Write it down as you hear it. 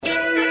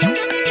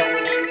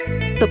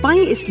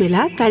तपाईं यस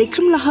बेला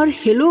कार्यक्रम लहर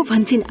हेलो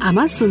भन्छिन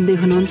आमा सुन्दै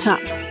हुनुहुन्छ।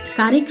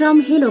 कार्यक्रम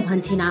हेलो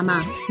भन्छिनामा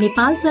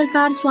नेपाल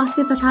सरकार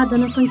स्वास्थ्य तथा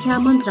जनसङ्ख्या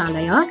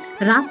मन्त्रालय,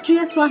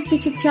 राष्ट्रिय स्वास्थ्य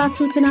शिक्षा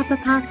सूचना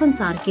तथा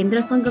सञ्चार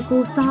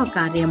केन्द्रसँगको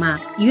सहकार्यमा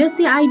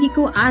USAID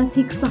को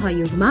आर्थिक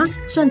सहयोगमा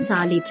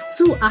सञ्चालित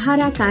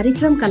सुआहारा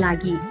कार्यक्रमका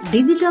लागि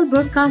डिजिटल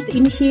ब्रोडकास्ट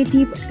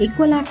इनिसिएटिभ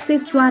इक्वल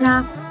एक्सेसद्वारा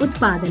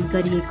उत्पादन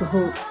गरिएको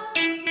हो।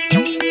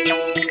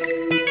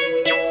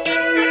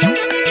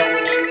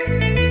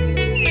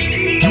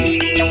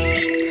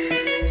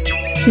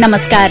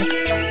 नमस्कार।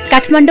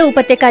 काठमाडौँ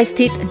उपत्यका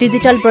स्थित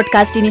डिजिटल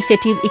ब्रोडकास्ट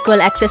इनिसिएटिभ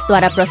इक्वल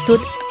एक्सेसद्वारा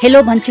प्रस्तुत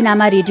हेलो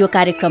भन्छिनामा रेडियो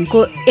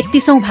कार्यक्रमको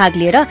 31औं भाग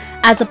लिएर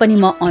आज पनि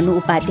म अनु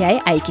उपाध्याय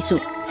आएकी छु।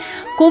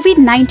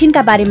 कोभिड-19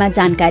 का बारेमा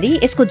जानकारी,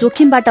 यसको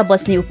जोखिमबाट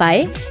बच्ने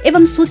उपाय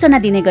एवं सूचना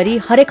दिने गरी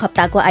हरेक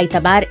हप्ताको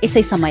आइतबार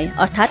यसै समय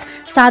अर्थात्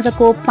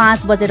साँझको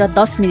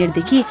 5:10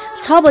 देखि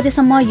 6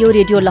 बजेसम्म यो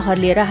रेडियो लहर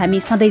लिएर हामी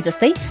सधैँ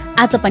जस्तै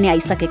आज पनि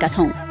आइसकेका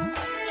छौं।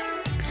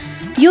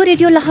 यो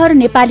रेडियो लहर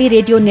नेपाली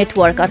रेडियो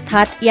नेटवर्क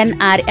अर्थात्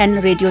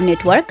NRN रेडियो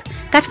नेटवर्क,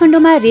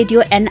 काठमाडौँमा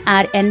radio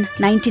NRN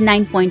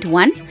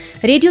 99.1,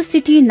 radio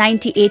city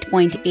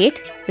 98.8,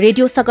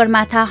 radio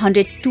Sagarmatha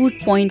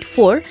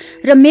 102.4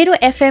 र मेरो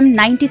FM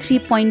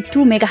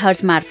 93.2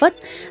 मेगाहर्ज मार्फत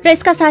र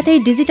यसका साथै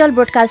डिजिटल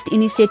ब्रोडकास्ट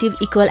इनिसिएटिभ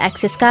इक्वल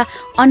एक्सेसका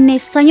अन्य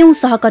सयौं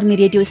सहकर्मी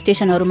रेडियो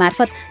स्टेशनहरू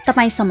मार्फत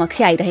तपाईँ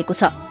समक्ष आइरहेको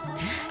छ।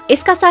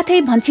 यसका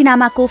साथै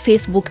भन्छिनामाको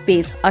फेसबुक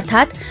पेज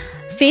अर्थात्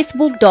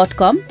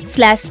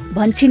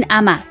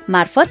facebook.com/भन्छिनआमा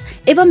मार्फत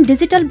एवं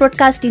digital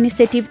broadcast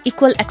initiative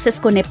equal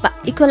access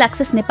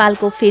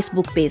नेपालको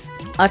फेसबुक पेज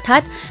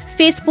अर्थात्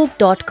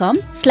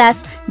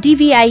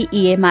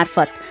facebook.com/DVIEA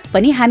मार्फत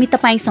पनि हामी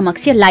तपाईँ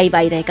समक्ष लाइभ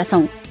आइरहेका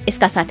छौं।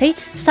 यसका साथै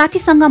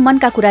साथीसँग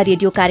मनका कुरा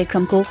रेडियो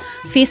कार्यक्रमको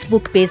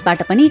फेसबुक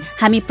पेजबाट पनि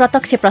हामी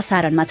प्रत्यक्ष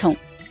प्रसारणमा छौं।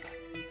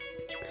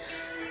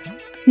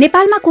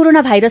 नेपालमा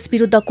कोरोना भाइरस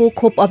विरुद्धको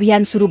खोप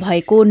अभियान सुरु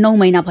भएको 9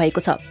 महिना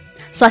भएको छ।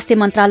 स्वास्थ्य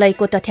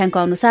मन्त्रालयको तथ्याङ्क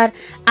अनुसार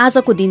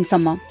आजको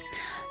दिनसम्म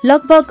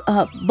लगभग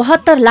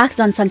 72 लाख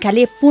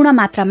जनसङ्ख्याले पूर्ण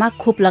मात्रामा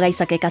खोप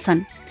लगाइसकेका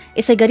छन्।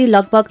 यसैगरी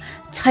लगभग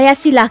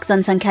 86 लाख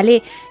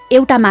जनसङ्ख्याले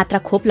एउटा मात्रा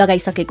खोप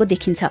लगाइसकेको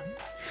देखिन्छ।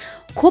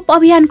 खोप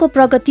अभियानको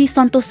प्रगति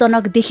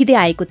सन्तोषजनक देखिँदै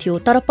आएको थियो,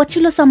 तर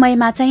पछिल्लो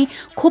समयमा चाहिँ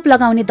खोप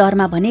लगाउने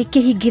दरमा भने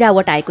केही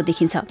गिरावट आएको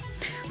देखिन्छ।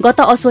 गत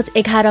असोज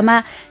 11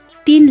 मा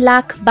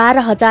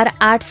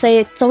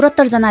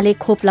 3,12,874 जनाले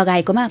खोप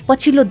लगाएकोमा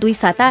पछिल्लो 2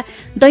 साता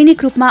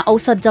दैनिक रूपमा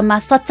औसत जम्मा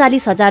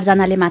 47,000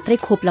 जनाले मात्रै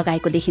खोप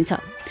लगाएको देखिन्छ।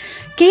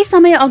 केही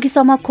समय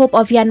अघिसम्म खोप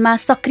अभियानमा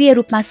सक्रिय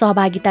रूपमा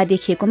सहभागिता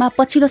देखिएकोमा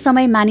पछिल्लो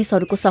समय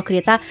मानिसहरूको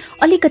सक्रियता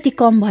अलिकति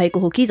कम भएको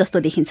हो कि जस्तो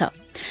देखिन्छ।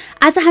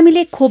 आज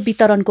हामीले खोप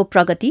वितरणको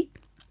प्रगति,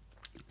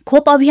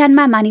 खोप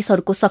अभियानमा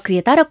मानिसहरूको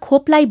सक्रियता र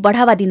खोपलाई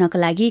बढावा दिनका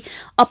लागि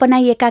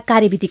अपनाइएका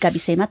कार्यविधिका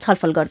विषयमा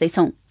छलफल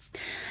गर्दैछौं।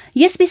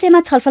 यस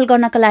विषयमा छलफल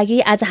गर्नका लागि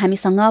आज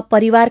हामीसँग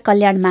परिवार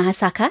कल्याण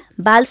महाशाखा,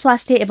 बाल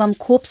स्वास्थ्य एवं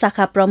खोप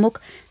शाखा प्रमुख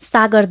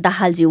सागर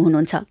दाहालज्यू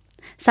हुनुहुन्छ।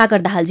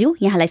 सागर दाहालज्यू,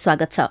 यहाँलाई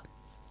स्वागत छ।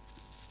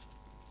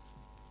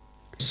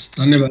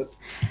 धन्यवाद।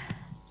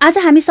 आज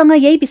हामीसँग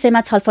यही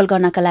विषयमा छलफल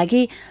गर्नका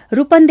लागि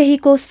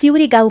रूपन्देहीको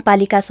सिउरी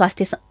गाउँपालिकाका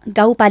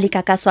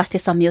स्वास्थ्य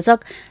संयोजक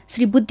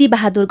श्री बुद्धि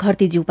बहादुर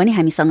घरतीज्यू पनि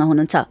हामीसँग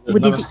हुनुहुन्छ।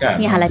 बुद्धिजी,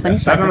 यहाँलाई पनि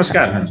स्वागत छ।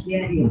 नमस्कार।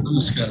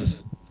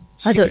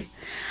 हजुर।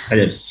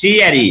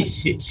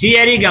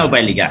 सियारी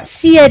गाउँपालिका।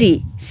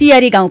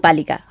 सियारी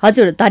गाउँपालिका।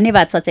 हजुर,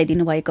 धन्यवाद सच्याइ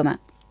दिनु भएकोमा।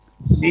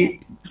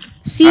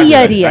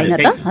 सियारी हैन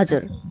त?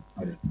 हजुर।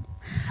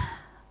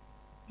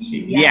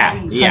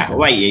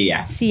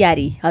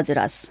 सियारी, हजुर।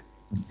 हस्।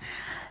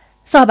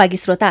 सहभागी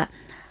श्रोता,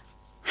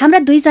 हाम्रा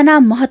 2 जना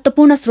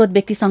महत्त्वपूर्ण स्रोत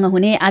व्यक्तिसँग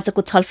हुने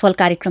आजको छलफल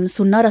कार्यक्रम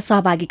सुन्न र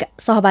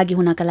सहभागी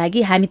हुनका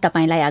लागि हामी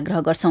तपाईलाई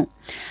आग्रह गर्छौं।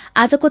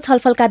 आजको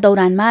छलफलका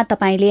दौरानमा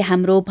तपाईले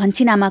हाम्रो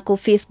भन्छिनामाको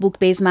फेसबुक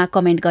पेजमा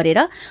कमेन्ट गरेर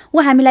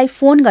वा हामीलाई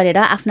फोन गरेर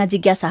आफ्ना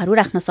जिज्ञासाहरू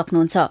राख्न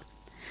सक्नुहुन्छ।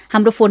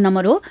 हाम्रो फोन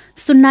नम्बर हो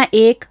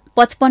 01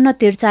 55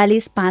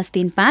 43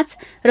 535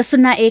 र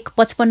 01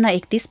 55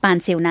 31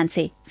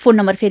 579। फोन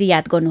नम्बर फेरि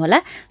याद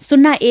गर्नुहोला,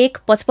 01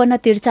 55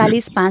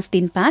 43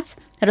 535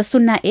 र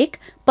 01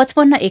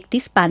 55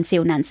 31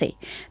 579।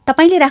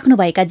 तपाईले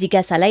राख्नुभएका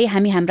जिज्ञासालाई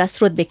हामी हाम्रा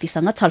स्रोत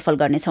व्यक्तिसँग छलफल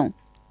गर्नेछौं।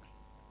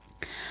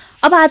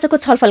 अब आजको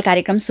छलफल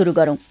कार्यक्रम सुरु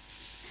गरौं।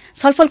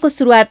 छलफलको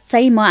सुरुवात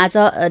चाहिँ म आज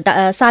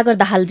सागर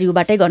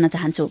दाहालज्यूबाटै गर्न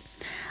चाहन्छु।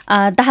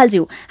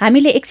 दाहालज्यू,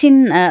 हामीले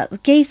एकछिन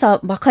केही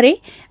भर्खरै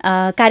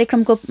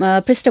कार्यक्रमको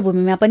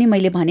पृष्ठभूमिमा पनि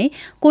मैले भने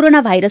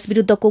कोरोना भाइरस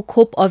विरुद्धको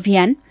खोप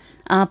अभियान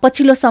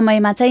पछिल्लो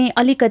समयमा चाहिँ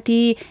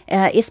अलिकति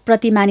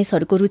यसप्रति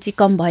मानिसहरूको रुचि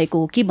कम भएको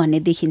हो कि भन्ने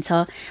देखिन्छ।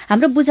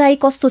 हाम्रो बुझाइ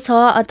कस्तो छ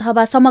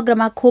अथवा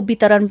समग्रमा खोप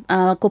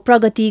वितरणको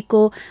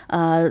प्रगतिको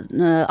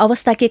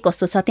अवस्था के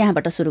कस्तो छ,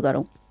 त्यहाँबाट सुरु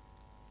गरौँ।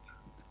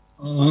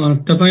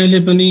 तपाईले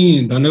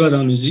पनि धन्यवाद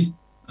अनुजी।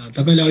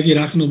 तपाईले अघि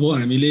राख्नुभयो,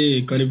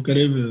 हामीले करिब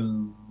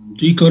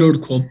 2 करोड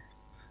खोप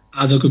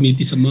आजको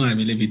मितिसम्म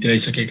हामीले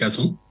भित्राइसकेका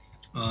छौं।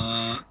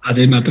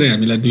 आजै मात्रै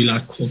हामीलाई 2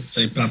 लाख खोप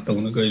चाहिँ प्राप्त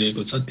हुन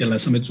गइरहेको छ। त्यसलाई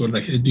समेत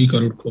जोड्दाखेरि 2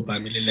 करोड खोप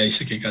हामीले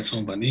ल्याइसकेका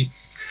छौं भने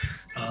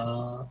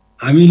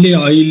हामीले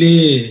अहिले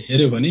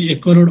हेर्यो भने 1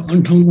 करोड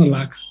 58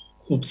 लाख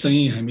खोप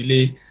चाहिँ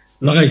हामीले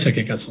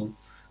लगाइसकेका छौँ।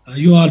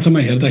 यो अर्थमा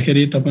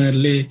हेर्दाखेरि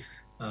तपाईँहरूले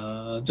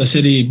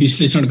जसरी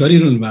विश्लेषण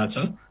गरिरहनु भएको छ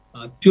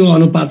त्यो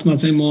अनुपातमा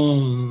चाहिँ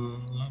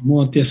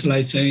म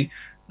त्यसलाई चाहिँ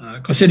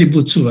कसरी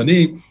बुझ्छु भने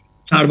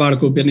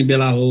चाडबाडको पनि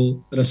बेला हो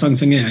र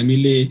सँगसँगै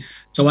हामीले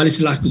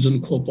 44 लाखको जुन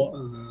खोप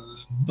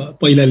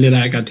पहिला लिएर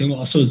आएका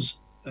थियौँ असोज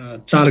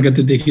 4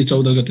 गतेदेखि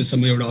 14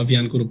 गतेसम्म एउटा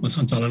अभियानको रूपमा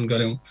सञ्चालन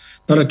गऱ्यौँ।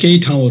 तर केही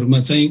ठाउँहरूमा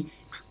चाहिँ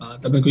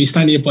तपाईँको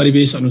स्थानीय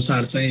परिवेश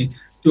अनुसार चाहिँ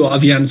त्यो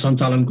अभियान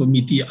सञ्चालनको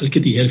मिति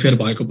अलिकति हेरफेर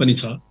भएको पनि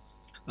छ।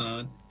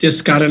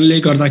 त्यस कारणले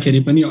गर्दाखेरि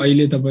पनि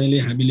अहिले तपाईँले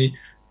हामीले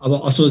अब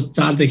असोज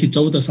 4 देखि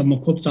 14 सम्म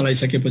खोप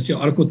चलाइसकेपछि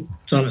अर्को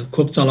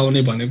खोप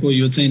चलाउने भनेको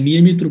यो चाहिँ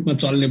नियमित रूपमा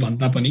चल्ने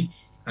भन्दा पनि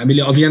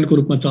हामीले अभियानको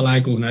रूपमा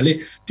चलाएको हुनाले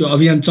त्यो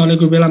अभियान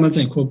चलेको बेलामा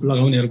चाहिँ खोप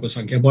लगाउनेहरूको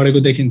संख्या बढेको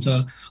देखिन्छ।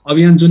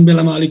 अभियान जुन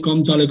बेलामा अलिक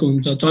कम चलेको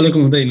हुन्छ, चलेको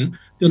हुँदैन,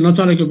 त्यो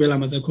नचलेको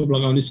बेलामा चाहिँ खोप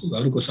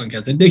लगाउनेहरूको संख्या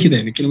चाहिँ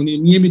देखिँदैन, किनभने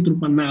नियमित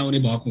रूपमा नआउने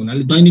भएको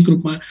हुनाले दैनिक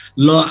रूपमा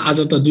ल आज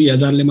त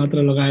 2000ले मात्र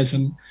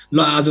लगाएछन्, ल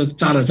आज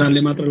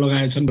 4000ले मात्र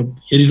लगाएछन्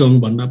हेरिरहनु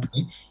भन्दा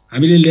पनि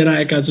हामीले लिएर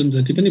आएका जुन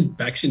जति पनि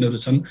भ्याक्सिनहरू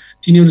छन्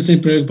तिनीहरू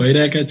चाहिँ प्रयोग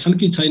भइरहेका छन्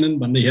कि छैनन्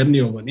भन्ने हेर्ने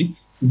हो भने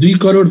 2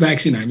 करोड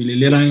भ्याक्सिन हामीले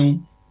लिएर आयौँ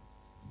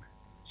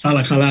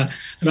सालाखाला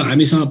र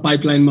हामीसँग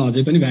पाइपलाइनमा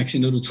अझै पनि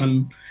भ्याक्सिनहरू छन्,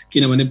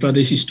 किनभने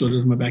प्रदेशी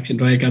स्टोरहरूमा भ्याक्सिन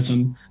रहेका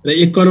छन् र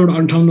 1 करोड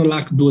 58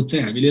 लाख डोज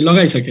चाहिँ हामीले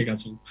लगाइसकेका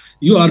छौँ।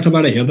 यो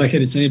अर्थबाट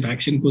हेर्दाखेरि चाहिँ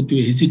भ्याक्सिनको त्यो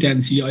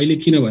हेजिटेन्सी अहिले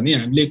किनभने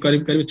हामीले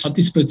करिब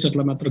 36%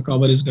 लाई मात्र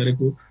कभरेज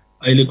गरेको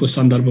अहिलेको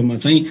सन्दर्भमा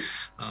चाहिँ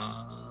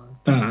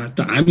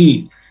हामी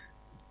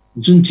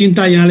जुन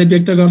चिन्ता यहाँले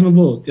व्यक्त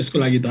गर्नुभयो त्यसको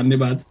लागि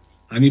धन्यवाद।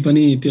 हामी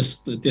पनि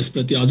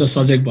त्यसप्रति अझ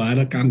सजग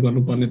भएर काम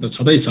गर्नुपर्ने त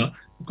छँदैछ।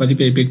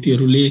 कतिपय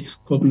व्यक्तिहरूले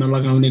खोप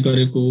नलगाउने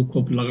गरेको,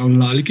 खोप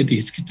लगाउनलाई अलिकति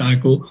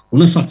हिचकिचाएको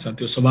हुनसक्छ,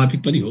 त्यो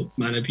स्वाभाविक पनि हो,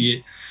 मानवीय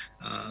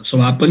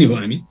स्वभाव पनि हो।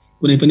 हामी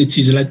कुनै पनि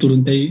चिजलाई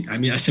तुरुन्तै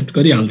हामी एक्सेप्ट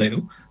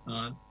गरिहाल्दैनौँ।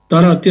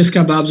 तर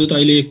त्यसका बावजुद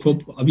अहिले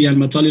खोप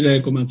अभियानमा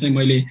चलिरहेकोमा चाहिँ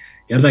मैले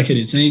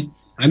हेर्दाखेरि चाहिँ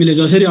हामीले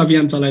जसरी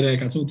अभियान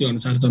चलाइरहेका छौँ त्यो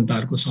अनुसार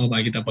जनताहरूको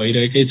सहभागिता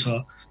भइरहेकै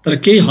छ। तर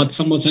केही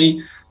हदसम्म चाहिँ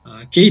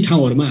केही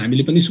ठाउँहरूमा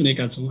हामीले पनि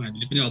सुनेका छौँ,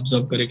 हामीले पनि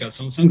अब्जर्भ गरेका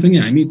छौँ। सँगसँगै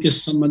हामी त्यस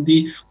सम्बन्धी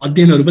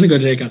अध्ययनहरू पनि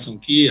गरिरहेका छौँ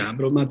कि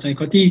हाम्रोमा चाहिँ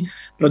कति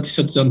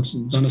प्रतिशत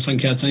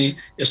जनसङ्ख्या चाहिँ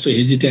यस्तो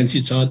हेजिटेन्सी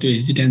छ, त्यो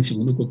हेजिटेन्सी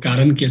हुनुको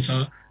कारण के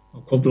छ,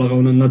 खोप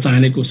लगाउन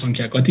नचाहनेको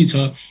सङ्ख्या कति छ,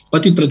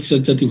 कति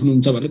प्रतिशत जति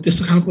हुनुहुन्छ भनेर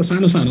त्यस्तो खालको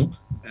सानो सानो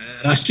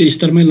राष्ट्रिय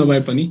स्तरमै नभए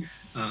पनि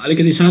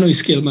अलिकति सानो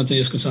स्केलमा चाहिँ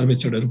यसको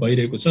सर्वेक्षणहरू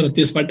भइरहेको छ र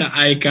त्यसबाट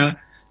आएका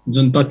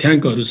जुन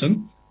तथ्याङ्कहरू छन्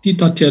ती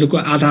तथ्यहरूको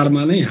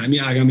आधारमा नै हामी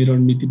आगामी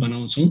रणनीति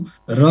बनाउँछौँ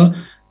र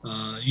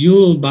यो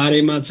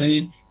बारेमा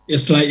चाहिँ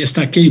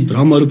यस्ता केही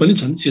भ्रमहरू पनि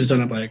छन्,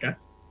 सिर्जना भएका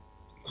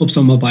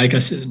खोपसम्म भएका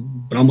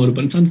भ्रमहरू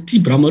पनि छन्। ती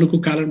भ्रमहरूको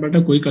कारणबाट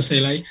कोही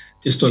कसैलाई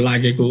त्यस्तो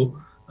लागेको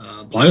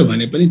भयो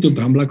भने पनि त्यो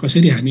भ्रमलाई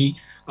कसरी हामी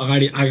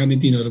अगाडि आगामी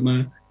दिनहरूमा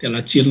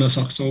त्यसलाई चिर्न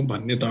सक्छौँ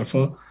भन्नेतर्फ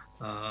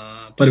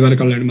परिवार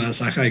कल्याण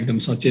महाशाखा एकदम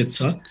सचेत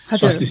छ।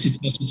 स्वास्थ्य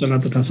शिक्षा सूचना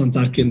तथा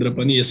सञ्चार केन्द्र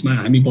पनि यसमा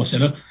हामी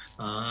बसेर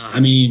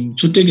हामी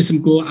छुट्टै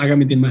किसिमको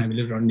आगामी दिनमा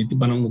हामीले रणनीति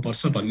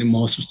बनाउनुपर्छ भन्ने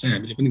महसुस चाहिँ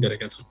हामीले पनि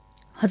गरेका छौँ।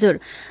 हजुर,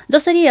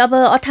 जसरी अब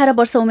 18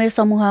 वर्ष उमेर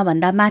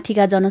समूहभन्दा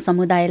माथिका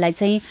जनसमुदायलाई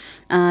चाहिँ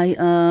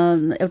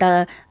एउटा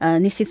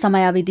निश्चित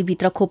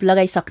समयावधिभित्र खोप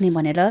लगाइसक्ने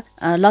भनेर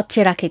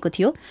लक्ष्य राखेको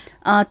थियो,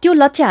 त्यो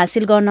लक्ष्य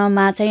हासिल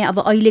गर्नमा चाहिँ अब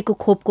अहिलेको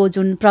खोपको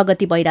जुन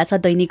प्रगति भइरहेछ,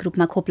 दैनिक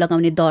रूपमा खोप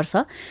लगाउने दर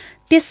छ,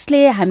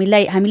 त्यसले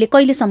हामीले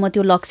कहिलेसम्म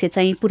त्यो लक्ष्य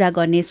चाहिँ पुरा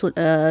गर्ने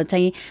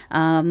चाहिँ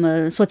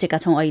सोचेका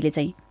छौँ अहिले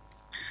चाहिँ?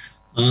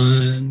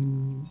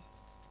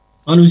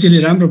 अनुजीले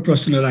राम्रो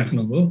प्रश्न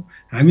राख्नुभयो।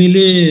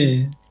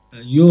 हामीले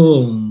यो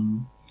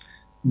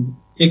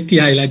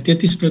 1/3लाई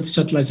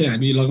 33%लाई चाहिँ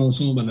हामी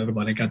लगाउँछौँ भनेर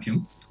भनेका थियौँ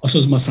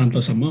असोज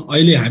मसान्तसम्म।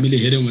 अहिले हामीले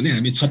हेऱ्यौँ भने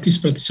हामी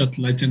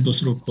 36%लाई चाहिँ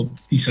दोस्रो खोप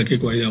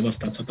दिइसकेको अहिले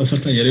अवस्था छ।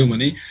 तसर्थ हेऱ्यौँ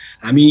भने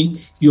हामी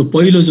यो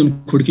पहिलो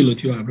जुन खुड्किलो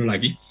थियो हाम्रो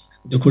लागि,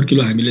 त्यो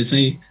खुड्किलो हामीले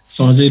चाहिँ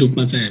सहजै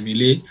रूपमा चाहिँ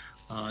हामीले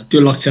त्यो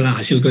लक्ष्यलाई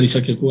हासिल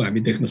गरिसकेको हामी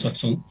देख्न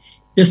सक्छौँ।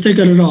 त्यस्तै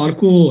गरेर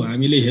अर्को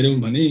हामीले हेऱ्यौँ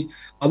भने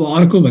अब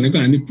अर्को भनेको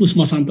हामी पुस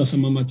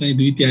मसान्तसम्ममा चाहिँ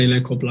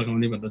 2/3लाई खोप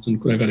लगाउने भनेर जुन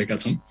कुरा गरेका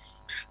छौँ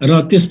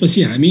र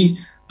त्यसपछि हामी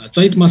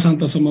चैत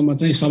मसान्तसम्ममा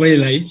चाहिँ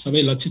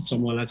सबै लक्षित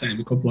समूहलाई चाहिँ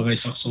हामी खोप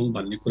लगाइसक्छौँ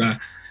भन्ने कुरा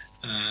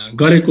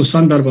गरेको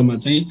सन्दर्भमा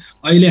चाहिँ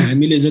अहिले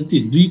हामीले जति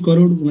 2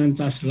 करोड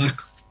 49 लाख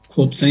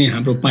खोप चाहिँ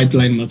हाम्रो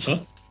पाइपलाइनमा छ,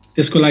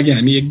 त्यसको लागि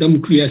हामी एकदम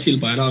क्रियाशील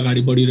भएर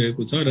अगाडि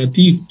बढिरहेको छ र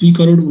ती 2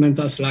 करोड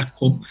 49 लाख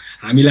खोप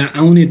हामीलाई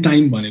आउने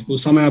टाइम भनेको,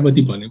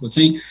 समयावधि भनेको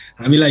चाहिँ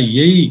हामीलाई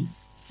यही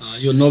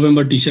यो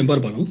नोभेम्बर डिसेम्बर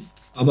भनौँ।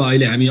 अब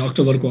अहिले हामी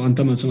अक्टोबरको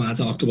अन्तमा छौँ,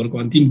 आज अक्टोबरको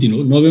अन्तिम दिन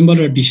हो। नोभेम्बर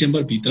र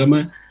डिसेम्बर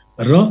भित्रमा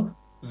र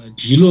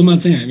ढिलोमा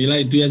चाहिँ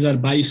हामीलाई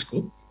 2022 को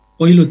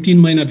पहिलो 3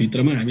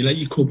 महिनाभित्रमा हामीलाई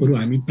यी खोपहरू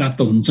हामी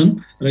प्राप्त हुन्छन्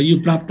र यो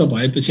प्राप्त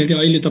भए पछाडि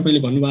अहिले तपाईँले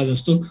भन्नुभएको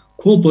जस्तो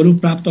खोपहरू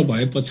प्राप्त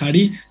भए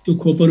पछाडि त्यो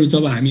खोपहरू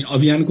जब हामी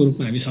अभियानको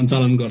रूपमा हामी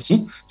सञ्चालन गर्छौँ,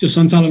 त्यो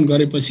सञ्चालन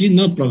गरेपछि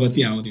न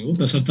प्रगति आउने हो।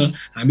 तसर्थ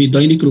हामी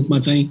दैनिक रूपमा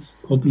चाहिँ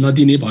खोप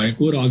नदिने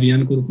भएको र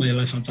अभियानको रूपमा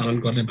यसलाई सञ्चालन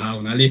गर्ने भएको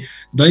हुनाले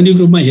दैनिक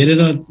रूपमा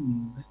हेरेर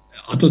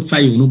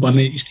हतोत्साही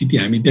हुनुपर्ने स्थिति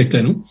हामी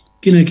देख्दैनौँ,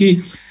 किनकि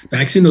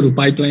भ्याक्सिनहरू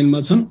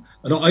पाइपलाइनमा छन्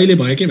र अहिले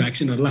भएकै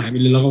भ्याक्सिनहरूलाई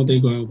हामीले लगाउँदै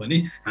गयौँ भने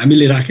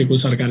हामीले राखेको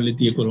सरकारले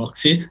दिएको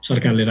लक्ष्य,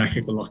 सरकारले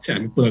राखेको लक्ष्य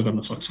हामी पुरा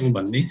गर्न सक्छौँ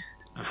भन्ने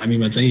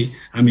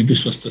हामी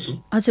विश्वस्त छौँ।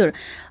 हजुर,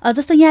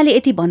 जस्तो यहाँले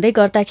यति भन्दै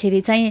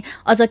गर्दाखेरि चाहिँ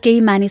अझ केही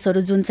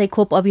मानिसहरू जुन चाहिँ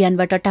खोप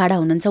अभियानबाट टाढा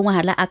हुनुहुन्छ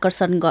उहाँहरूलाई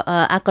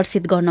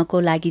आकर्षित गर्नको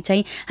लागि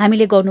चाहिँ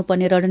हामीले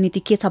गर्नुपर्ने रणनीति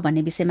के छ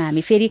भन्ने विषयमा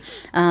हामी फेरि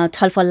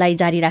छलफललाई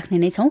जारी राख्ने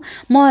नै छौँ।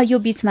 म यो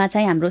बिचमा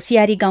चाहिँ हाम्रो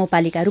सियारी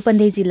गाउँपालिका,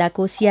 रूपन्देही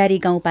जिल्लाको सियारी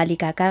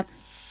गाउँपालिकाका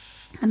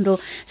हाम्रो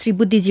श्री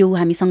बुद्धिज्यू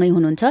हामीसँगै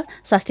हुनुहुन्छ,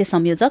 स्वास्थ्य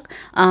संयोजक।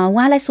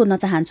 उहाँलाई सोध्न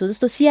चाहन्छु,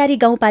 जस्तो सियारी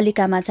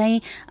गाउँपालिकामा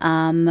चाहिँ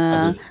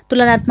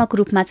तुलनात्मक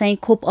रूपमा चाहिँ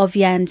खोप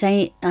अभियान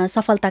चाहिँ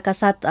सफलताका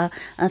साथ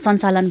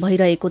सञ्चालन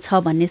भइरहेको छ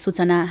भन्ने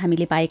सूचना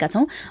हामीले पाएका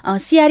छौँ।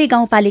 सियारी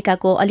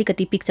गाउँपालिकाको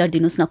अलिकति पिक्चर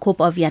दिनुहोस् न,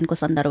 खोप अभियानको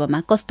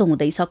सन्दर्भमा कस्तो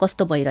हुँदैछ,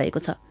 कस्तो भइरहेको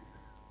छ?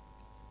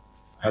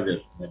 हजुर,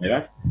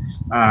 धन्यवाद।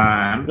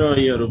 हाम्रो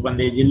यो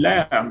रूपन्देही जिल्ला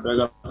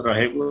अन्तर्गत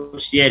रहेको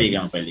सियारी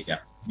गाउँपालिका,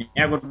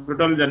 यहाँको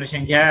टोटल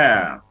जनसङ्ख्या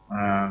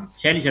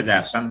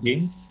 46,000 समथिङ,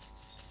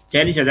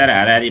 46,000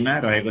 हाराहारीमा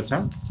रहेको छ।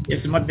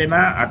 यसमध्येमा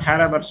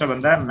 18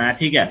 वर्षभन्दा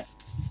माथिका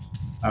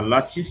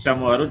लक्षित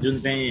समूहहरू जुन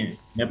चाहिँ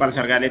नेपाल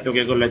सरकारले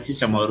तोकेको लक्षित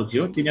समूहहरू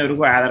थियो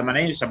तिनीहरूको आधारमा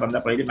नै सबभन्दा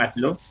पहिले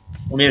माथिल्लो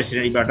उमेर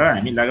श्रेणीबाट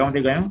हामी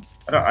लगाउँदै गयौँ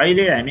र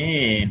अहिले हामी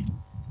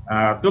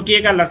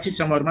तोकिएका लक्षित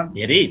समूहहरूमा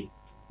धेरै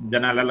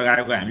जनालाई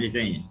लगाएको हामीले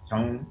चाहिँ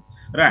छौँ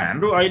र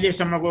हाम्रो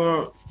अहिलेसम्मको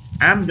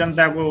आम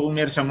जनताको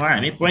उमेर समूह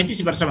हामी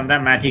 35 वर्षभन्दा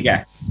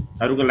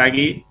माथिकाहरूको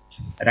लागि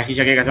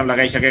राखिसकेका छौँ,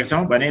 लगाइसकेका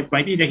छौँ भने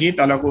 35 देखि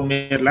तलको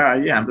उमेरलाई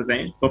अहिले हाम्रो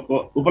चाहिँ खोपको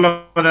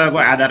उपलब्धताको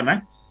आधारमा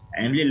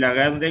हामीले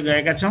लगाउँदै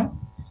गएका छौँ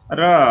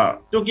र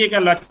तोकिएका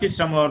लक्षित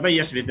समूहहरू त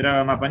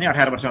यसभित्रमा पनि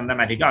 18 वर्षभन्दा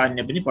माथिका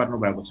अन्य पनि पर्नु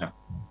भएको छ।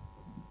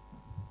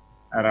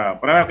 र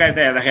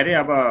प्रभावकारिता हेर्दाखेरि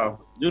अब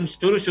जुन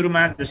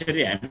सुरुमा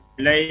जसरी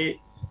हामीलाई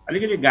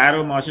अलिकति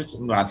गाह्रो महसुस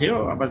भएको थियो,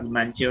 अब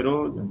मान्छेहरू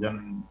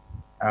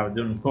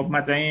जुन खोपमा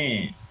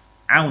चाहिँ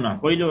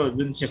आउन पहिलो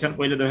जुन सेसन,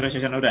 पहिलो दोस्रो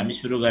सेसनहरू हामी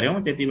सुरु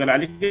गऱ्यौँ त्यति बेला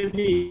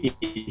अलिकति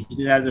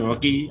हिचकिचाइ हो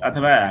कि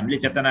अथवा हामीले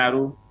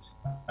चेतनाहरू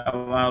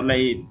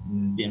उहाँहरूलाई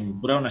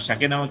पुर्याउन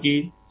सकेनौँ कि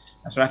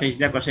स्वास्थ्य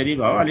शिक्षा कसरी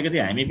भयो, अलिकति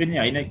हामी पनि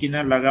होइन किन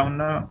लगाउन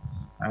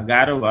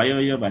गाह्रो भयो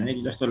यो भन्ने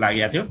जस्तो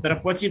लागेको थियो। तर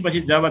पछि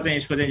जब चाहिँ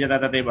यसको चाहिँ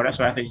जताततैबाट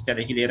स्वास्थ्य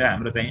शिक्षादेखि लिएर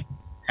हाम्रो चाहिँ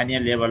स्थानीय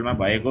लेभलमा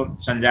भएको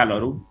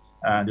सञ्जालहरू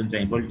जुन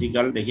चाहिँ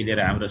पोलिटिकलदेखि लिएर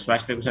हाम्रो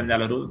स्वास्थ्यको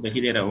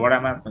सञ्जालहरूदेखि लिएर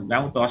वडामा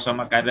गाउँ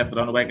तहसम्म कार्यरत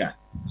रहनुभएका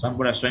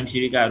सम्पूर्ण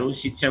स्वयंसेविकाहरू,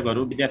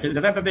 शिक्षकहरू, विद्यार्थीहरू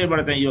जताततैबाट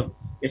चाहिँ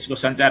यसको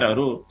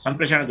सञ्चारहरू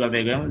सम्प्रेषण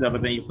गर्दै गयौँ। जब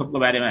चाहिँ यो खोपको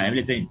बारेमा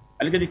हामीले चाहिँ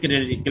अलिकति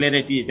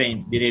क्ल्यारिटी चाहिँ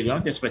दिँदै गयौँ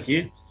त्यसपछि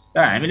त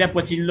हामीलाई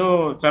पछिल्लो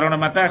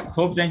चरणमा त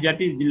खोप चाहिँ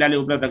जति जिल्लाले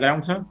उपलब्ध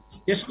गराउँछ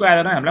त्यसको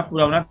आधारमा हामीलाई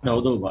पुर्याउन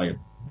धौधौ भयो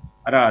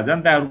र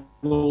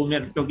जनताहरूको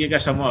उमेर तोकिएका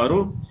समूहहरू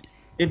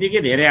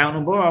त्यतिकै धेरै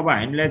आउनुभयो। अब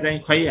हामीलाई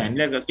चाहिँ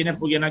हामीलाई किन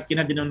पुगेन, किन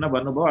दिनुहुन्न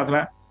भन्नुभयो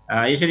अथवा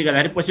यसरी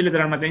गर्दाखेरि पछिल्लो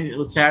चरणमा चाहिँ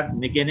उत्साह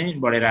निकै नै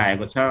बढेर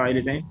आएको छ।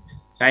 अहिले चाहिँ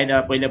सायद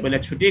पहिला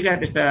छुटेका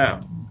त्यस्ता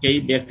केही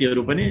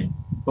व्यक्तिहरू पनि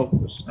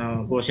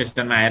खोपको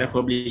सेसनमा आएर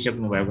खोप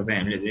लिइसक्नु भएको चाहिँ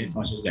हामीले चाहिँ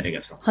महसुस गरेका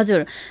छौँ। हजुर,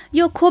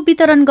 यो खोप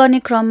वितरण गर्ने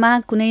क्रममा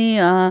कुनै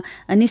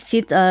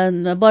निश्चित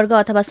वर्ग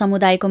अथवा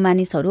समुदायको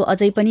मानिसहरू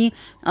अझै पनि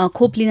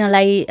खोप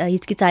लिनलाई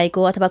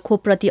हिचकिचाएको अथवा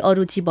खोपप्रति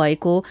अरुचि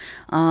भएको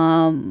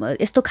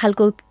यस्तो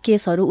खालको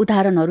केसहरू,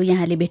 उदाहरणहरू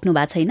यहाँले भेट्नु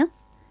भएको छैन?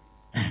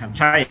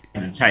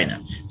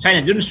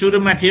 छैन। जुन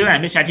सुरुमा थियो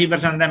हामी 60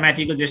 वर्षभन्दा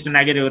माथिको ज्येष्ठ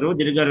नागरिकहरू,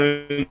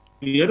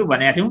 दीर्घरोगीहरू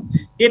भनेका थियौँ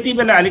त्यति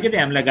बेला अलिकति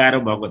हामीलाई गाह्रो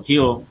भएको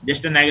थियो।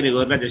 ज्येष्ठ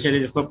नागरिकहरूलाई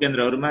जसरी खोप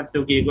केन्द्रहरूमा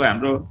तोकिएको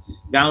हाम्रो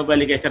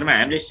गाउँपालिका स्तरमा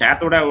हामीले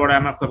 7वटा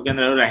वडामा खोप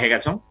केन्द्रहरू राखेका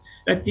छौँ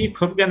र ती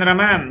खोप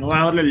केन्द्रमा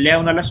उहाँहरूलाई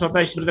ल्याउनलाई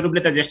स्वतःस्फूर्त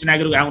रूपले त ज्येष्ठ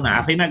नागरिक आउन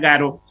आफैमा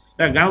गाह्रो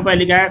र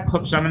गाउँपालिका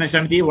खोप समन्वय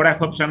समिति, वडा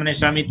खोप समन्वय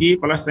समिति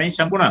प्लस चाहिँ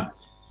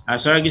सम्पूर्ण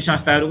सहयोगी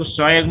संस्थाहरूको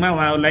सहयोगमा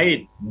उहाँहरूलाई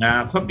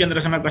खोप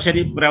केन्द्रसम्म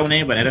कसरी पुर्याउने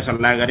भनेर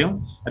सल्लाह गऱ्यौँ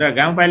र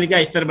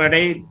गाउँपालिका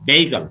स्तरबाटै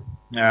भेहिकल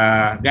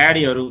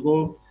गाडीहरूको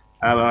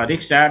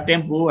रिक्सा,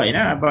 टेम्पू होइन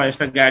अब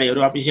यस्ता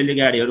गाडीहरू, अफिसियली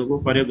गाडीहरूको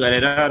प्रयोग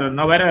गरेर र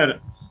नभएर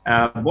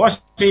बस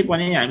चाहिँ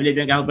पनि हामीले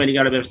चाहिँ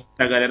गाउँपालिकाबाट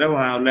व्यवस्था गरेर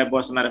उहाँहरूलाई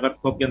बस मार्फत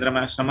खोप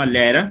केन्द्रमासम्म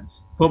ल्याएर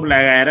खोप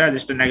लगाएर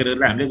ज्येष्ठ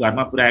नागरिकहरूलाई हामीले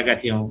घरमा पुर्याएका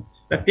थियौँ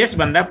र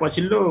त्यसभन्दा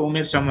पछिल्लो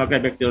उमेर समूहका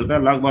व्यक्तिहरू त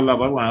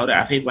लगभग उहाँहरू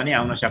आफै पनि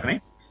आउन सक्ने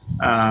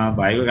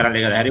भएको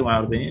कारणले गर्दाखेरि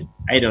उहाँहरू चाहिँ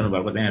आइरहनु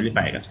भएको चाहिँ हामीले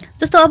पाएका छौँ।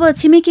 जस्तो अब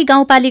छिमेकी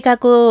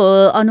गाउँपालिकाको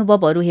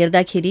अनुभवहरू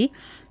हेर्दाखेरि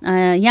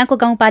यहाँको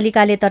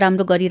गाउँपालिकाले त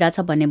राम्रो गरिरहेछ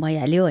भन्ने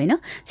भइहाल्यो होइन,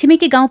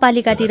 छिमेकी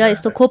गाउँपालिकातिर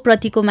यस्तो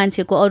खोपप्रतिको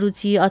मान्छेको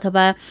अरुचि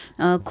अथवा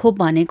खोप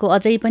भनेको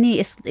अझै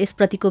पनि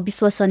यसप्रतिको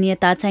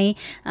विश्वसनीयता चाहिँ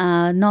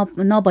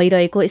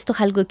नभइरहेको यस्तो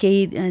खालको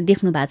केही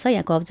देख्नु भएको छ?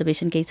 यहाँको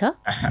अब्जर्भेसन केही छ?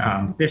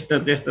 त्यस्तो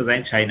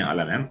चाहिँ छैन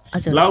होला म्याम।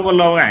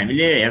 लगभग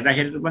हामीले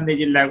हेर्दाखेरि रूपन्देही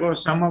जिल्लाको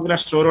समग्र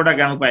 16वटा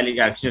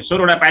गाउँपालिका,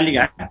 16वटा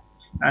पालिका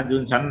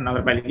जुन छन्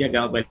नगरपालिका,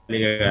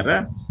 गाउँपालिका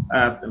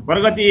गरेर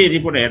प्रगति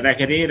रिपोर्ट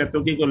हेर्दाखेरि र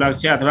तोकिएको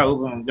लक्ष्य अथवा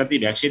जति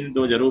भ्याक्सिन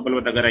डोजहरू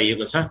उपलब्ध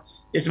गराइएको छ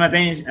त्यसमा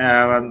चाहिँ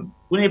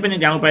कुनै पनि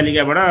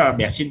गाउँपालिकाबाट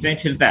भ्याक्सिन चाहिँ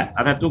फिर्ता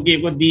अथवा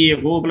तोकिएको,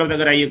 दिएको, उपलब्ध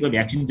गराइएको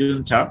भ्याक्सिन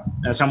जुन छ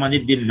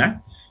सम्बन्धित दिनमा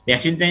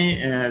भ्याक्सिन चाहिँ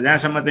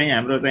जहाँसम्म चाहिँ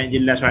हाम्रो चाहिँ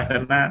जिल्ला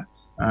स्वास्थ्यमा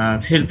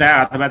फिर्ता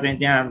अथवा चाहिँ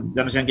त्यहाँ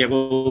जनसङ्ख्याको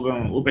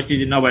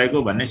उपस्थिति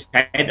नभएको भन्ने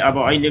सायद अब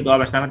अहिलेको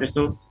अवस्थामा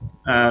त्यस्तो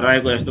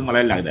रहेको जस्तो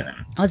मलाई लाग्दैन।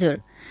 हजुर,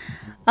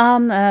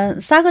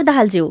 सागर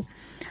दाहालज्यू,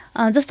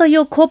 जस्तो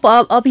यो खोप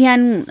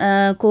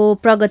अभियानको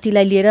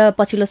प्रगतिलाई लिएर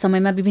पछिल्लो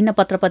समयमा विभिन्न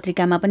पत्र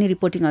पत्रिकामा पनि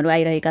रिपोर्टिङहरू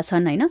आइरहेका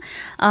छन् होइन।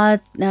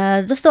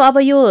 जस्तो अब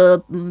यो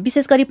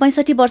विशेष गरी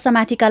 65 वर्ष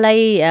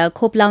माथिकालाई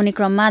खोप लाउने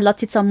क्रममा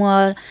लक्षित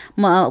समूह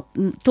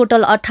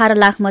टोटल 18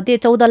 लाख मध्ये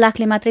 14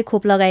 लाखले मात्रै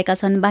खोप लगाएका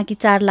छन्, बाँकी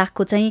 4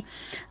 लाखको चाहिँ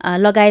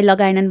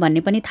लगाएनन्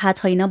भन्ने पनि थाहा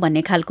छैन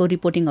भन्ने खालको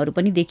रिपोर्टिङहरू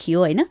पनि देखियो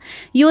होइन।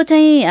 यो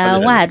चाहिँ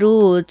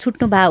उहाँहरू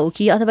छुट्नु भयो हो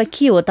कि अथवा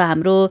के हो त?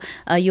 हाम्रो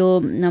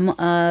यो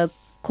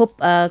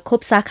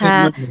खोप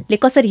शाखाले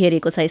कसरी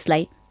हेरेको छ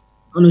यसलाई?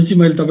 अनुजी,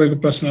 मैले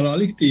तपाईँको प्रश्नलाई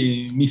अलिकति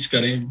मिस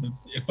गरेँ,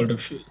 एकपल्ट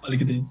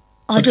अलिकति।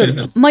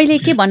 हजुर, मैले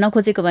के भन्न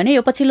खोजेको भने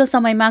यो पछिल्लो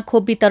समयमा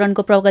खोप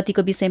वितरणको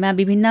प्रगतिको विषयमा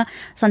विभिन्न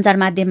सञ्चार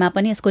माध्यममा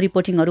पनि यसको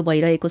रिपोर्टिङहरू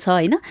भइरहेको छ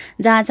होइन,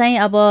 जहाँ चाहिँ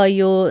अब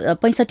यो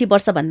 65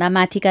 वर्षभन्दा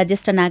माथिका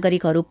ज्येष्ठ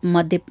नागरिकहरू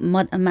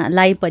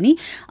लाई पनि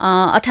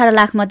 18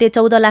 लाख मध्ये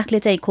 14 लाखले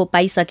चाहिँ खोप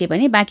पाइसके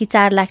भने बाँकी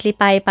 4 लाखले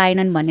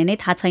पाएनन् भन्ने नै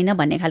थाहा छैन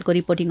भन्ने खालको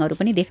रिपोर्टिङहरू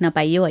पनि देख्न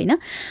पाइयो होइन।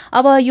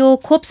 अब यो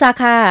खोप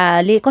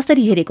शाखाले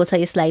कसरी हेरेको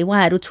छ यसलाई?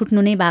 उहाँहरू छुट्नु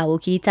नै भयो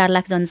कि 4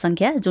 लाख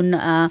जनसङ्ख्या जुन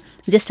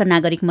ज्येष्ठ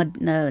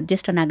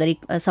नागरिक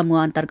समूह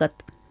अन्तर्गत?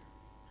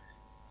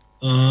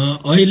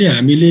 अहिले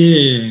हामीले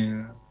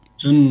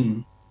जुन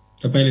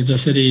तपाईँले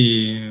जसरी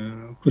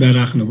कुरा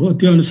राख्नुभयो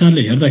त्यो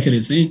अनुसारले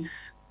हेर्दाखेरि चाहिँ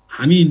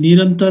हामी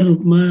निरन्तर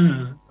रूपमा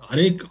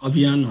हरेक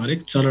अभियान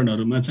हरेक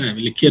चरणहरूमा चाहिँ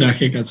हामीले के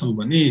राखेका छौँ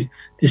भने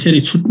त्यसरी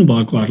छुट्नु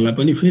भएकोहरूलाई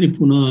पनि फेरि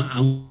पुनः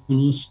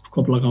आउनुहोस्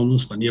खोप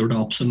लगाउनुहोस् भन्ने एउटा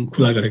अप्सन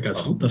खुला गरेका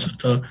छौँ।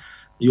 तसर्थ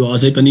यो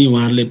अझै पनि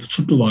उहाँहरूले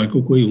छुट्नु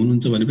भएको कोही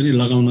हुनुहुन्छ भने पनि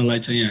लगाउनलाई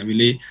चाहिँ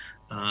हामीले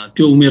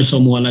त्यो उमेर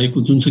समूहलाई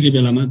जुनसुकै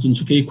बेलामा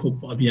जुनसुकै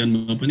खोप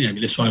अभियानमा पनि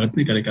हामीले स्वागत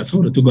नै गरेका छौँ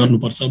र त्यो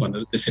गर्नुपर्छ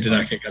भनेर त्यसरी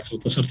राखेका छौँ।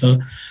 तसर्थ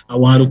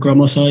उहाँहरू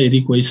क्रमशः यदि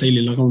कोही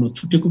शैली लगाउन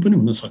छुटेको पनि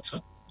हुनसक्छ,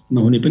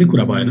 नहुने पनि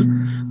कुरा भएन।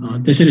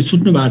 त्यसरी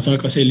छुट्नु भएको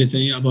छ कसैले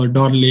चाहिँ अब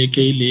डरले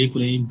केहीले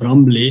कुनै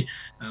भ्रमले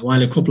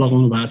उहाँले खोप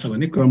लगाउनु भएको छ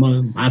भने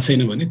भएको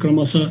छैन भने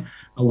क्रमशः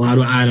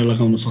उहाँहरू आएर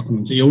लगाउन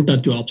सक्नुहुन्छ। एउटा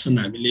त्यो अप्सन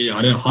हामीले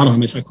हर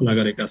हमेसा खुला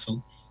गरेका छौँ।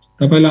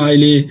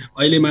 तपाईँलाई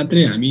अहिले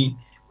मात्रै हामी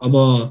अब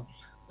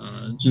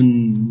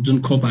जुन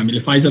खोप हामीले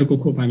फाइजरको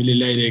खोप हामीले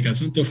ल्याइरहेका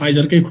छौँ त्यो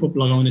फाइजरकै खोप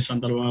लगाउने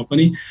सन्दर्भमा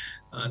पनि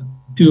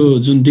त्यो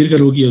जुन दीर्घ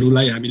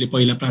रोगीहरूलाई हामीले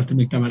पहिला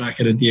प्राथमिकतामा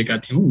राखेर दिएका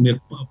थियौँ। उमेर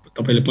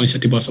तपाईँले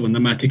 65 वर्षभन्दा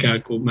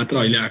माथिकाको मात्र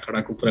अहिले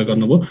आँकडाको कुरा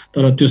गर्नुभयो,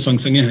 तर त्यो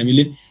सँगसँगै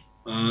हामीले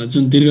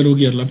जुन दीर्घ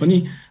रोगीहरूलाई पनि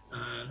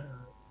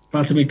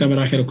प्राथमिकतामा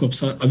राखेर खोप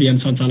अभियान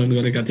सञ्चालन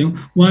गरेका थियौँ।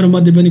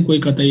 उहाँहरूमध्ये पनि कोही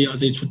कतै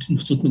अझै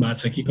छुट्नु भएको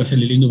छ कि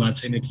कसैले लिनु भएको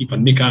छैन कि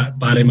भन्नेका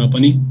बारेमा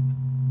पनि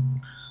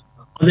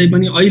अझै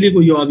पनि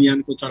अहिलेको यो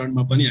अभियानको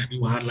चरणमा पनि हामी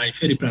उहाँहरूलाई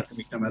फेरि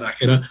प्राथमिकतामा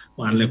राखेर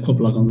उहाँहरूलाई खोप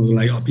लगाउनको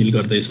लागि अपिल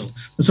गर्दैछौँ।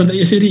 त्यसर्थ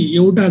यसरी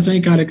एउटा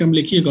चाहिँ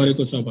कार्यक्रमले के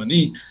गरेको छ भने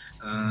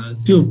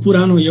त्यो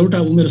पुरानो एउटा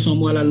उमेर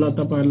समूहलाई ल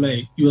तपाईँहरूलाई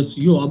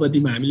यो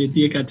अवधिमा हामीले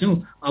दिएका थियौँ,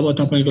 अब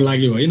तपाईँको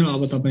लागि होइन,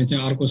 अब तपाईँ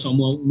चाहिँ अर्को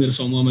उमेर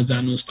समूहमा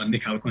जानुहोस् भन्ने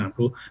खालको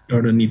हाम्रो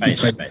रणनीति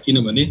छैन।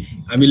 किनभने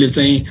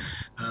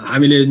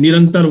हामीले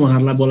निरन्तर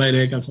उहाँहरूलाई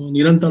बोलाइरहेका छौँ,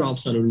 निरन्तर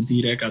अवसरहरू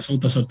दिइरहेका छौँ।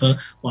 तसर्थ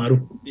उहाँहरू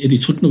यदि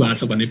छुट्नु भएको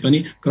छ भने पनि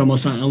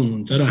क्रमशः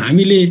आउनुहुन्छ र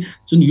हामीले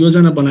जुन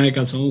योजना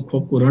बनाएका छौँ,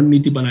 खोपको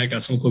रणनीति बनाएका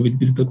छौँ, कोभिड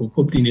विरुद्धको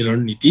खोप दिने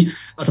रणनीति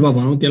अथवा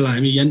भनौँ त्यसलाई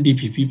हामी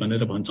एनडीपीपी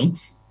भनेर भन्छौँ,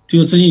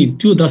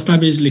 त्यो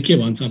दस्तावेजले के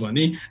भन्छ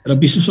भने र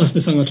विश्व स्वास्थ्य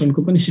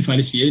सङ्गठनको पनि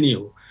सिफारिस यही नै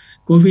हो।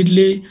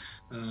 कोभिडले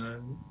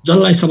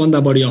जसलाई सबभन्दा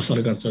बढी असर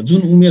गर्छ,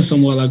 जुन उमेर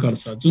समूहलाई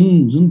गर्छ,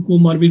 जुन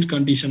कोमर्बिड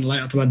कन्डिसनलाई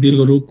अथवा दीर्घ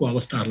रोगको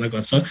अवस्थाहरूलाई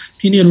गर्छ,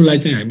 तिनीहरूलाई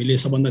चाहिँ हामीले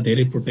सबभन्दा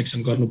धेरै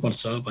प्रोटेक्सन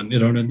गर्नुपर्छ भन्ने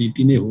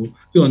रणनीति नै हो।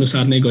 त्यो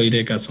अनुसार नै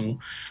गइरहेका छौँ।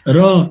 र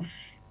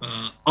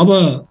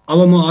अब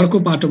म अर्को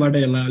पाटोबाट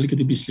यसलाई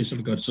अलिकति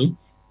विश्लेषण गर्छु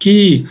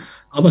कि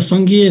अब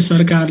सङ्घीय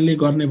सरकारले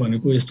गर्ने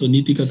भनेको यस्तो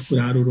नीतिगत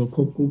कुराहरू र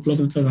खोपको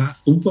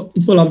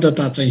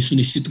उपलब्धता चाहिँ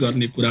सुनिश्चित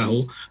गर्ने कुरा हो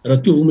र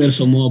त्यो उमेर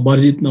समूह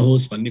वर्जित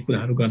नहोस् भन्ने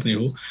कुराहरू गर्ने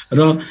हो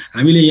र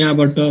हामीले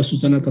यहाँबाट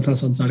सूचना तथा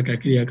सञ्चारका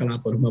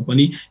क्रियाकलापहरूमा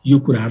पनि यो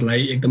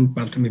कुराहरूलाई एकदम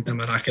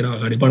प्राथमिकतामा राखेर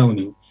अगाडि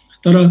बढाउने हो।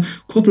 तर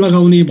खोप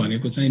लगाउने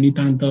भनेको चाहिँ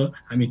नितान्त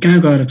हामी कहाँ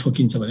गएर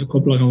ठोकिन्छ भने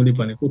खोप लगाउने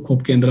भनेको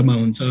खोप केन्द्रमा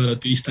हुन्छ र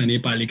त्यो स्थानीय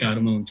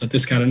पालिकाहरूमा हुन्छ।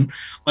 त्यसकारण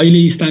अहिले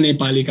स्थानीय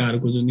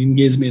पालिकाहरूको जुन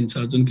इन्गेजमेन्ट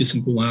छ, जुन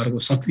किसिमको उहाँहरूको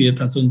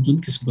सक्रियता छ, जुन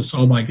किसिमको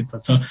सहभागिता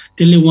छ,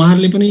 त्यसले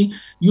उहाँहरूले पनि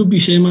यो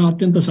विषयमा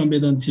अत्यन्त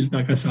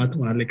संवेदनशीलताका साथ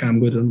उहाँहरूले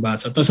काम गरिरहनु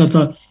भएको छ। तसर्थ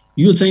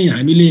यो चाहिँ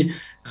हामीले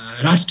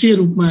राष्ट्रिय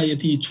रूपमा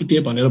यति छुटे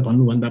भनेर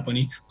भन्नुभन्दा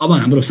पनि अब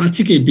हाम्रो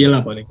साँच्चीकै बेला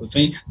भनेको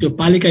चाहिँ त्यो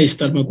पालिका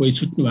स्तरमा कोही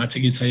छुट्नु भएको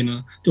छ कि छैन,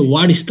 त्यो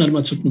वार्ड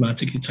स्तरमा छुट्नु भएको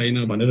छ कि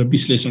छैन भनेर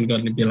विश्लेषण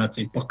गर्ने बेला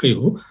चाहिँ पक्कै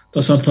हो।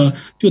 तसर्थ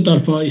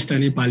त्योतर्फ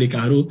स्थानीय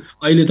पालिकाहरू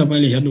अहिले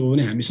तपाईँले हेर्नुभयो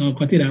भने हामीसँग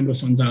कति राम्रो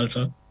सञ्जाल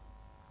छ।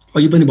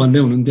 अघि पनि भन्दै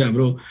हुनुहुन्थ्यो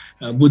हाम्रो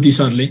बुद्धि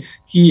सरले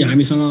कि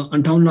हामीसँग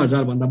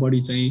 58,000 भन्दा बढी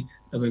चाहिँ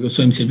तपाईँको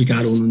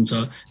स्वयंसेविकाहरू हुनुहुन्छ।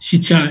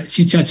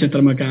 शिक्षा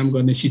क्षेत्रमा काम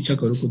गर्ने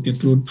शिक्षकहरूको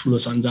त्यत्रो ठुलो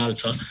सञ्जाल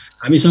छ।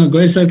 हामीसँग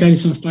गैर सरकारी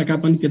संस्थाका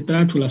पनि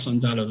त्यत्रा ठुला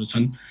सञ्जालहरू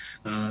छन्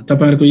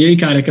तपाईँहरूको यही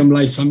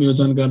कार्यक्रमलाई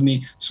संयोजन गर्ने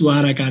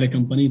सुहारा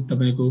कार्यक्रम पनि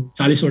तपाईँको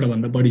 40वटा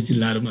भन्दा बढी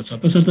जिल्लाहरूमा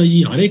छ। तसर्थ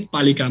यी हरेक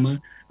पालिकामा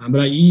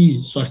हाम्रा यी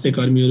स्वास्थ्य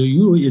कर्मीहरू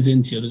यो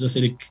एजेन्सीहरू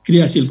जसरी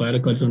क्रियाशील भएर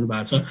गरिरहनु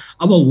भएको छ,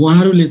 अब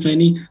उहाँहरूले चाहिँ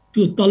नि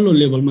त्यो तल्लो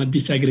लेभलमा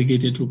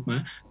डिसएग्रिगेटेड रूपमा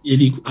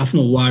यदि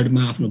आफ्नो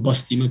वार्डमा आफ्नो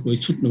बस्तीमा कोही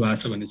छुट्नु भएको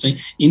छ भने चाहिँ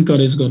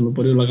इन्करेज गर्नु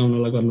पर्यो,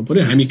 लगाउनलाई गर्नु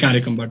पर्यो। हामी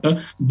कार्यक्रमबाट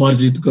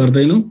वर्जित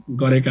गर्दैनौँ,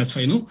 गरेका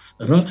छैनौँ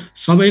र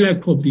सबैलाई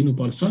खोप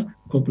दिनुपर्छ,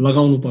 खोप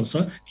लगाउनुपर्छ।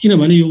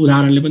 किनभने यो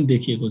उदाहरणले पनि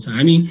देखिएको छ।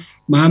 हामी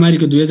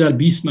महामारीको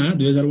 2020मा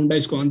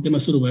 2019को अन्त्यमा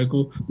सुरु भएको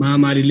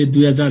महामारीले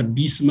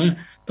 2020मा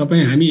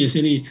हामी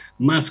यसरी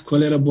मास्क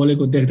खोलेर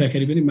बोलेको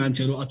देख्दाखेरि पनि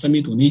मान्छेहरू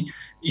अचम्मित हुने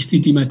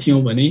स्थितिमा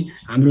थियौँ भने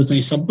हाम्रो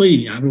चाहिँ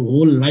सबै हाम्रो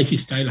होल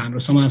लाइफस्टाइल, हाम्रो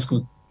समाजको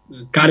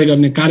कार्य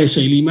गर्ने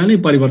कार्यशैलीमा नै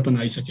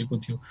परिवर्तन आइसकेको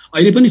थियो।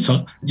 अहिले पनि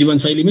छ,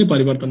 जीवनशैलीमै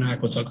परिवर्तन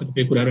आएको छ।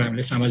 कतिपय कुराहरू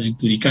हामीले सामाजिक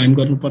दूरी कायम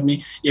गर्नुपर्ने,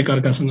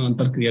 एकअर्कासँग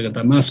अन्तर्क्रिया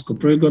गर्दा मास्कको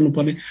प्रयोग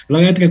गर्नुपर्ने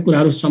लगायतका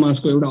कुराहरू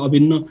समाजको एउटा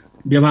अभिन्न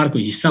व्यवहारको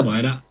हिस्सा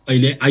भएर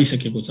अहिले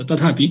आइसकेको छ।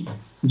 तथापि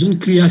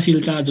जुन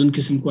क्रियाशीलता, जुन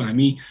किसिमको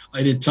हामी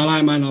अहिले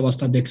चलायमान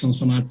अवस्था देख्छौँ,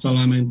 समाज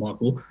चलायमान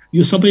भएको,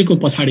 यो सबैको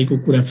पछाडिको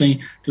कुरा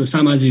चाहिँ त्यो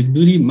सामाजिक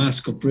दूरी,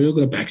 मास्कको प्रयोग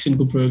र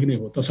भ्याक्सिनको प्रयोग नै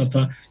हो। तसर्थ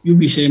यो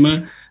विषयमा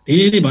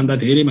धेरैभन्दा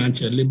धेरै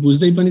मान्छेहरूले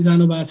बुझ्दै पनि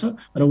जानु भएको छ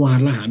र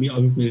उहाँहरूलाई हामी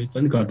अभिप्रेरित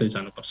पनि गर्दै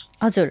जानुपर्छ।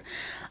 हजुर,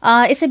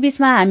 यसै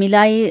बिचमा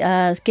हामीलाई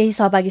केही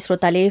सहभागी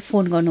श्रोताले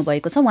फोन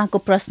गर्नुभएको छ, उहाँको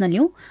प्रश्न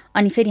लिउँ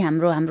अनि फेरि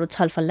हाम्रो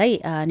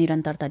छलफललाई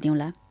निरन्तरता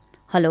दिउँला।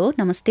 हेलो,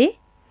 नमस्ते।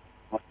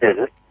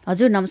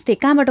 हजुर नमस्ते,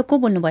 कहाँबाट को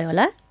बोल्नुभयो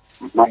होला?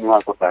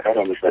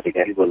 रमेश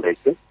अधिकारी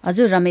बोल्दैछु।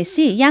 हजुर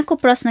रमेशजी, यहाँको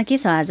प्रश्न के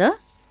छ आज?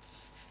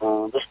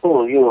 जस्तो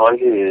यो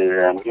अहिले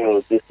हाम्रो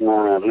देशमा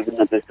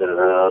विभिन्न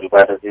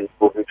देशहरूबाट चाहिँ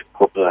कोभिड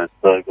खोप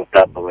सहयोग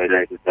प्राप्त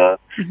भइरहेको छ।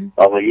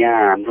 अब यहाँ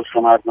हाम्रो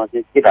समाजमा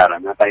चाहिँ के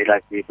धारणा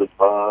पाइराखेको छ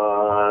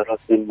र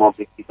चाहिँ म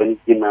व्यक्ति पनि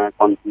केमा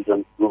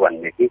कन्फ्युजन छु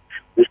भनेदेखि,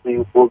 जस्तो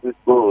यो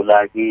कोभिडको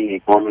लागि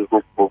बनेको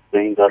खोप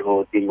चाहिँ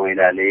गर्भवती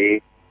महिलाले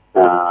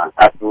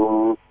आफ्नो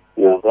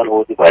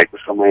गर्भवती भएको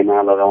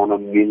समयमा लगाउन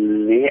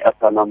मिल्ने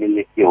अथवा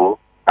नमिल्ने के हो?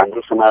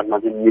 हाम्रो समाजमा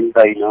चाहिँ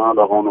मिल्दैन,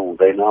 लगाउनु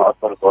हुँदैन,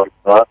 असर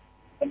गर्छ।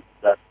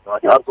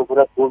 अनि अर्को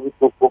कुरा,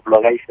 कोभिडको खोप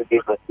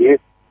लगाइसकेपछि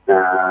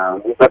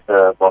विगत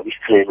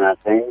भविष्यमा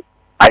चाहिँ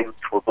आयु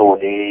छोटो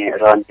हुने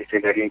र अनि त्यसै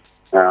गरी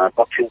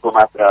टक्सिनको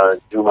मात्रा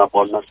जिउमा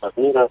बढ्न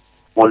सक्ने र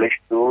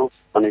कोलेस्ट्रोल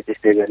अनि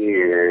त्यसै गरी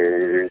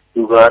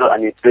सुगर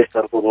अनि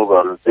प्रेसरको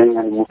रोगहरू चाहिँ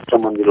अनि मुख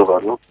सम्बन्धी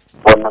रोगहरू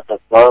बढ्न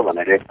सक्छ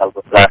भनेर एक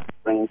खालको त्रास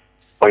चाहिँ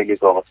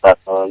पहिलेको अवस्था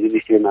छ। यो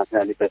विषयमा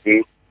चाहिँ अलिकति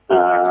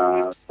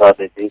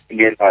सरले चाहिँ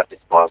क्लियर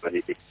पारिदिनु भयो भने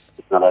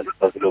त्यसलाई अलिक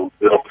सजिलो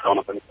उठाउन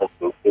पनि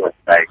सक्छु।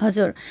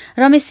 हजुर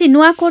रमेशजी,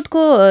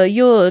 नुवाकोटको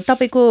यो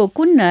तपाईँको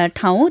कुन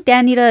ठाउँ?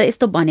 त्यहाँनिर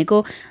यस्तो भनेको,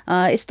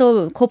 यस्तो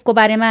खोपको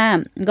बारेमा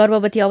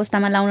गर्भवती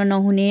अवस्थामा लाउन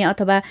नहुने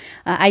अथवा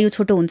आयु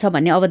छोटो हुन्छ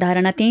भन्ने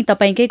अवधारणा त्यही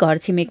तपाईँकै घर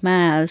छिमेकमा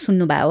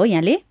सुन्नुभयो हो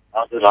यहाँले?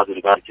 हजुर हजुर,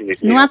 घर छिमेक।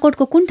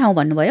 नुवाकोटको कुन ठाउँ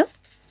भन्नुभयो?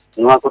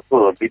 नुवाकोटको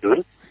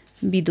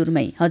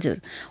बिदुरमै। हजुर,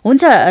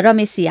 हुन्छ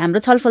रमेशजी, हाम्रो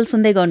छलफल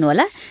सुन्दै गर्नु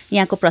होला।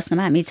 यहाँको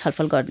प्रश्नमा हामी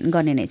छलफल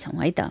गर्ने नै छौँ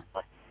है त।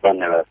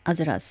 धन्यवाद।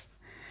 हजुर हस्।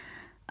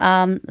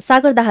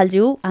 सागर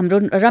दाहालज्यू, हाम्रो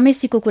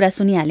रमेशजीको कुरा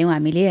सुनिहाल्यौँ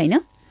हामीले होइन?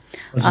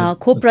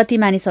 खोपप्रति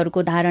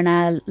मानिसहरूको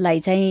धारणालाई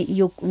चाहिँ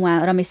यो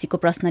उहाँ रमेशजीको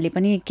प्रश्नले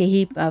पनि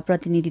केही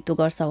प्रतिनिधित्व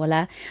गर्छ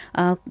होला।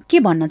 के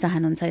भन्न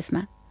चाहनुहुन्छ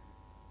यसमा?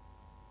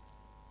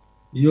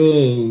 यो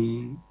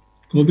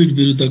कोभिड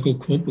विरुद्धको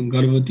खोप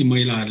गर्भवती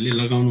महिलाहरूले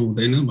लगाउनु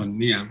हुँदैन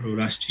भन्ने हाम्रो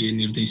राष्ट्रिय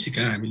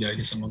निर्देशिका हामीले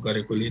अहिलेसम्म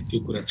गरेकोले त्यो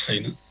कुरा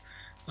छैन।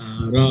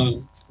 र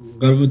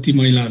गर्भवती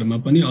महिलाहरूमा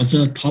पनि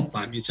अझ थप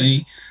हामी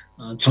चाहिँ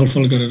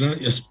छलफल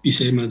गरेर यस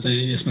विषयमा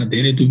चाहिँ यसमा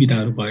धेरै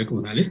दुविधाहरू भएको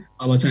हुनाले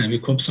अब चाहिँ हामी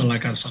खोप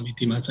सल्लाहकार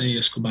समितिमा चाहिँ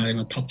यसको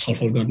बारेमा थप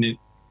छलफल गर्ने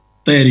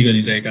तयारी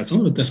गरिरहेका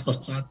छौँ। र त्यस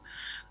पश्चात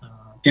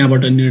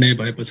त्यहाँबाट निर्णय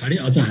भए पछाडि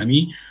अझ हामी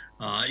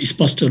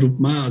स्पष्ट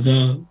रूपमा अझ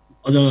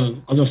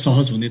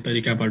सहज हुने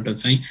तरिकाबाट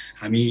चाहिँ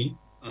हामी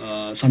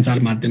सञ्चार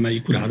माध्यममा यी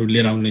कुराहरू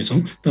लिएर आउनेछौँ।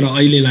 तर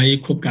अहिलेलाई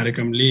खोप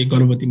कार्यक्रमले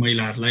गर्भवती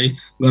महिलाहरूलाई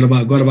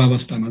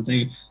गर्भावस्थामा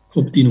चाहिँ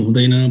खोप दिनु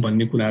हुँदैन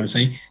भन्ने कुराहरू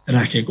चाहिँ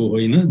राखेको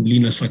होइन,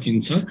 लिन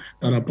सकिन्छ।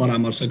 तर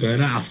परामर्श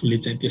गएर आफूले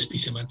चाहिँ त्यस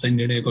विषयमा चाहिँ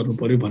निर्णय गर्नु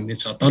पर्यो भन्ने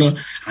छ। तर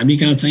हामी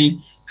कहाँ चाहिँ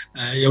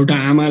एउटा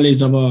आमाले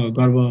जब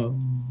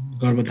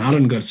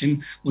गर्भधारण गर्छिन्,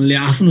 उनले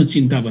आफ्नो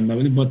चिन्ता भन्दा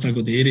पनि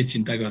बच्चाको धेरै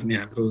चिन्ता गर्ने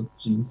हाम्रो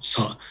जुन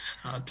छ,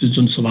 त्यो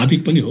जुन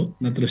स्वाभाविक पनि हो,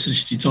 नत्र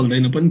सृष्टि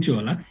चल्दैन पनि थियो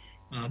होला।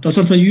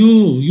 तसर्थ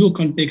यो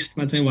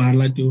कन्टेक्स्टमा चाहिँ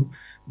उहाँहरूलाई त्यो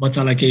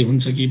बच्चालाई केही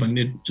हुन्छ कि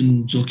भन्ने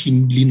जुन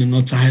जोखिम लिन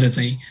नचाहेर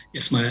चाहिँ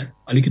यसमा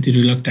अलिकति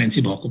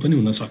रिलक्टेन्सी भएको पनि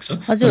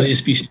हुनसक्छ। हजुर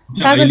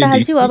सागर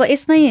दाहालज्यू, अब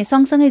यसमै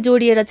सँगसँगै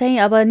जोडिएर चाहिँ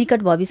अब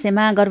निकट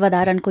भविष्यमा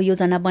गर्भधारणको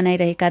योजना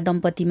बनाइरहेका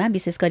दम्पतिमा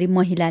विशेष गरी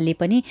महिलाले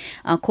पनि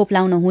खोप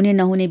लाउन हुने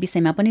नहुने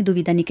विषयमा पनि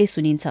दुविधा निकै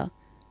सुनिन्छ।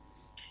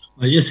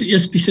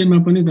 यस विषयमा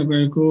पनि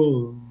तपाईँको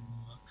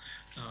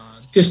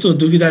त्यस्तो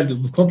दुविधा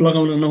खोप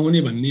लगाउन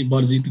नहुने भन्ने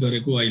वर्जित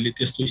गरेको अहिले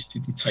त्यस्तो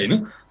स्थिति छैन।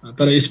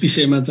 तर यस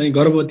विषयमा चाहिँ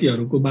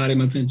गर्भवतीहरूको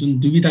बारेमा चाहिँ जुन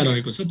दुविधा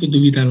रहेको छ त्यो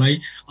दुविधालाई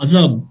अझ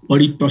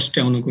बढी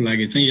प्रस्ट्याउनको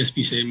लागि चाहिँ यस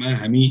विषयमा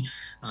हामी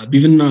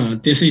विभिन्न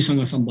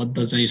त्यसैसँग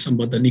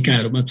सम्बद्ध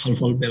निकायहरूमा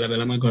छलफल बेला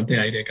बेलामा गर्दै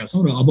आइरहेका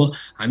छौँ र अब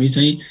हामी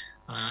चाहिँ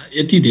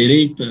यति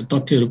धेरै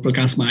तथ्यहरू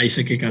प्रकाशमा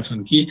आइसकेका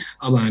छन् कि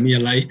अब हामी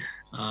यसलाई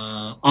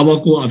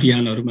अबको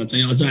अभियानहरूमा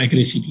चाहिँ अझ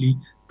एग्रेसिभली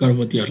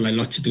गर्भवतीहरूलाई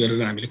लक्षित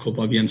गरेर हामीले खोप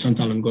अभियान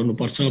सञ्चालन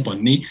गर्नुपर्छ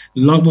भन्ने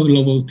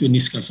लगभग त्यो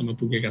निष्कर्षमा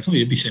पुगेका छौँ।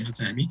 यो विषयमा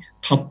चाहिँ हामी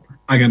थप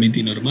आगामी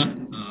दिनहरूमा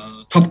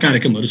थप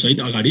कार्यक्रमहरू सहित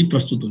अगाडि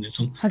प्रस्तुत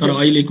हुनेछौँ। तर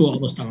अहिलेको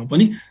अवस्थामा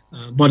पनि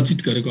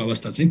वर्जित गरेको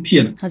अवस्था चाहिँ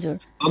थिएन।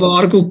 अब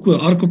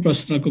अर्को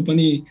प्रश्नको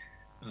पनि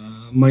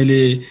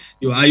मैले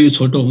यो आयु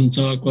छोटो हुन्छ,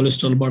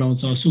 कोलेस्ट्रोल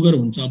बढाउँछ, सुगर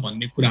हुन्छ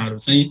भन्ने कुराहरू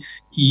चाहिँ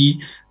यी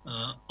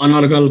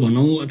अनर्गल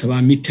भनौँ अथवा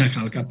मिथ्या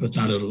खालका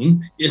प्रचारहरू हुन्।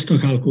 यस्तो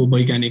खालको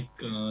वैज्ञानिक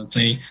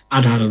चाहिँ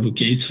आधारहरू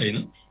केही छैन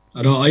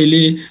र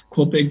अहिले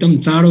खोप एकदम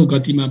चाँडो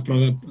गतिमा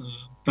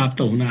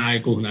प्राप्त हुन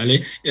आएको हुनाले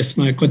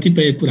यसमा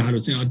कतिपय कुराहरू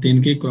चाहिँ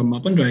अध्ययनकै क्रममा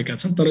पनि रहेका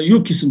छन्। तर यो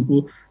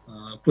किसिमको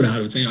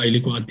कुराहरू चाहिँ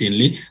अहिलेको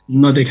अध्ययनले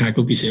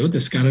नदेखाएको विषय हो।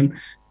 त्यसकारण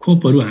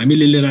खोपहरू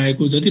हामीले लिएर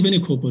आएको जति पनि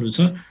खोपहरू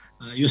छ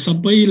यो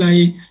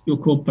सबैलाई यो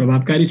खोप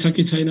प्रभावकारी छ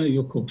कि छैन,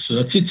 यो खोप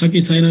सुरक्षित छ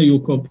कि छैन, यो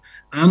खोप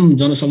आम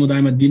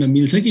जनसमुदायमा दिन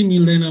मिल्छ कि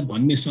मिल्दैन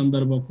भन्ने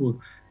सन्दर्भको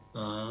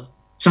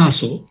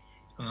चासो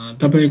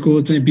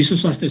तपाईको चाहिँ विश्व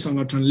स्वास्थ्य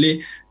सङ्गठनले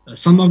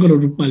समग्र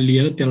रूपमा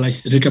लिएर त्यसलाई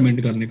रिकमेन्ड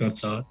गर्ने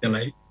गर्छ,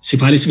 त्यसलाई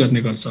सिफारिस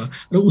गर्ने गर्छ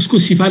र उसको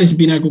सिफारिस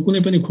बिनाको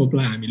कुनै पनि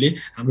खोपलाई हामीले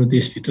हाम्रो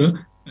देशभित्र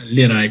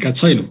लिएर आएका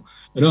छैनौँ।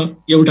 र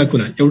एउटा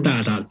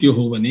आधार त्यो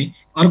हो भने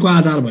अर्को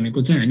आधार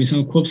भनेको चाहिँ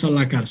हामीसँग खोप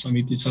सल्लाहकार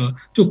समिति छ।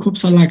 त्यो खोप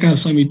सल्लाहकार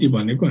समिति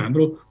भनेको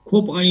हाम्रो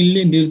खोप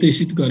ऐनले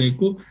निर्देशित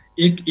गरेको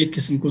एक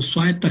किसिमको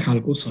स्वायत्त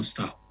खालको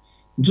संस्था हो,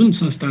 जुन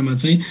संस्थामा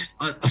चाहिँ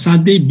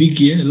असाध्यै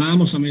विज्ञ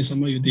लामो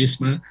समयसम्म यो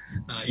देशमा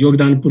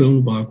योगदान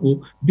पुर्याउनु भएको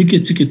विज्ञ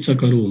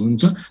चिकित्सकहरू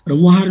हुनुहुन्छ र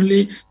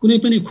उहाँहरूले कुनै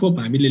पनि खोप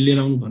हामीले लिएर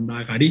आउनुभन्दा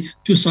अगाडि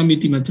त्यो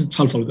समितिमा चाहिँ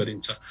छलफल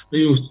गरिन्छ र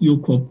यो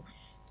खोप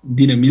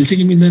दिन मिल्छ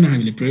कि मिल्दैन,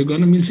 हामीले प्रयोग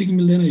गर्न मिल्छ कि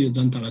मिल्दैन, यो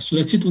जनतालाई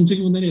सुरक्षित हुन्छ कि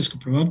हुँदैन, यसको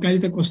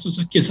प्रभावकारिता कस्तो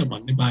छ के छ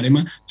भन्ने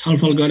बारेमा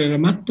छलफल गरेर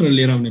मात्र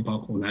लिएर आउने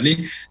भएको हुनाले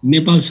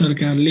नेपाल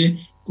सरकारले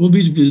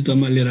कोभिड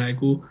विरुद्धमा लिएर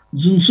आएको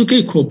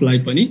जुनसुकै खोपलाई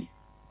पनि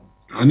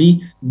हामी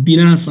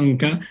बिना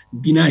शङ्का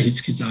बिना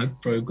हिचकिचाहट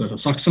प्रयोग गर्न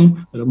सक्छौँ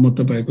र म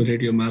तपाईँको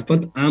रेडियो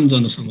मार्फत आम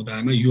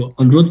जनसमुदायमा यो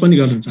अनुरोध पनि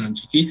गर्न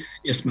चाहन्छु कि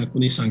यसमा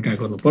कुनै शङ्का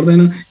गर्नु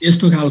पर्दैन।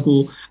 यस्तो खालको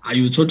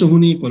आयु छोटो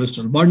हुने,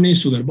 कोलेस्ट्रोल बढ्ने,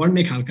 सुगर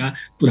बढ्ने खालका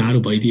कुराहरू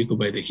भइदिएको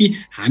भएदेखि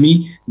हामी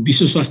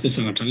विश्व स्वास्थ्य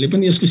सङ्गठनले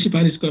पनि यसको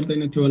सिफारिस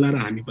गर्दैन थियो होला र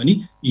हामी पनि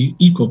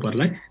यी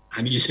खोपहरूलाई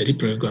हामी यसरी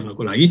प्रयोग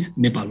गर्नको लागि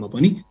नेपालमा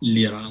पनि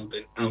लिएर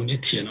आउने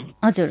थिएनौँ।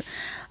 हजुर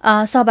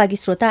सहभागी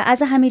श्रोता,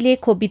 आज हामीले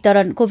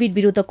कोभिड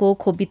विरुद्धको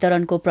खोप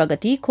वितरणको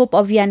प्रगति, खोप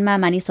अभियानमा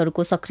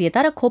मानिसहरूको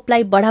सक्रियता र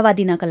खोपलाई बढावा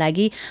दिनका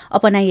लागि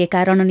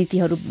अपनाइएका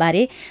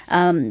रणनीतिहरूबारे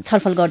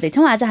छलफल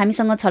गर्दैछौँ। आज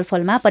हामीसँग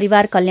छलफलमा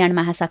परिवार कल्याण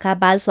महाशाखा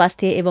बाल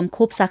स्वास्थ्य एवं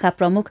खोप शाखा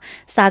प्रमुख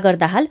सागर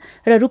दाहाल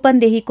र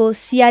रूपन्देहीको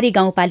सियारी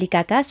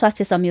गाउँपालिकाका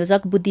स्वास्थ्य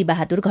संयोजक बुद्धि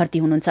बहादुर घरती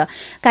हुनुहुन्छ।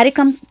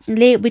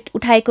 कार्यक्रमले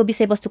उठाएको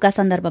विषयवस्तुका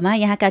सन्दर्भमा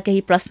यहाँका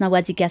केही प्रश्न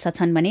वा जिज्ञासा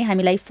छन् भने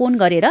हामीलाई फोन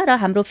गरेर र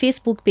हाम्रो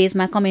फेसबुक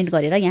पेजमा कमेन्ट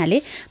गरेर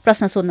यहाँले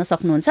प्रश्न सोध्न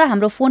सक्नुहुन्छ।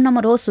 हाम्रो फोन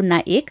नम्बर हो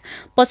 01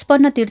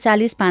 55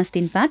 43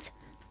 535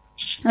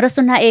 र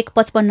 01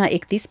 55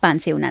 31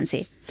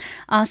 579।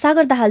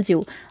 सागर दाहालज्यू,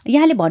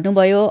 यहाँले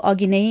भन्नुभयो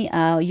अघि नै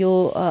यो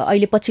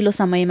अहिले पछिल्लो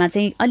समयमा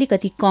चाहिँ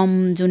अलिकति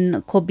कम जुन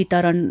खोप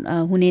वितरण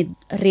हुने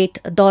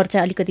दर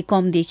चाहिँ अलिकति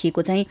कम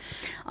देखिएको चाहिँ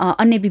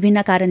अन्य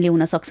विभिन्न कारणले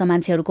हुनसक्छ,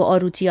 मान्छेहरूको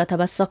अरुचि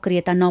अथवा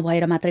सक्रियता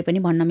नभएर मात्रै पनि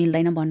भन्न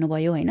मिल्दैन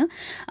भन्नुभयो होइन,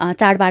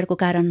 चाडबाडको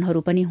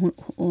कारणहरू पनि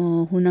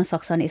हुन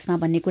सक्छन् यसमा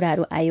भन्ने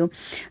कुराहरू आयो।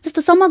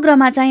 जस्तो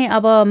समग्रमा चाहिँ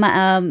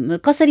अब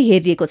कसरी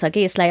हेरिएको छ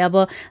कि यसलाई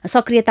अब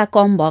सक्रियता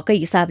कम भएकै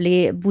हिसाबले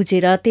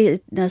बुझेर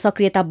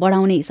सक्रियता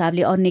बढाउने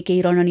हिसाबले अन्य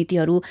केही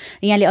रणनीतिहरू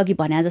यहाँले अघि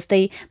भने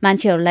जस्तै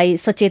मान्छेहरूलाई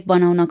सचेत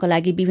बनाउनको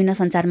लागि विभिन्न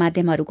सञ्चार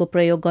माध्यमहरूको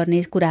प्रयोग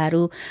गर्ने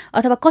कुराहरू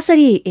अथवा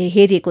कसरी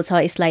हेरिएको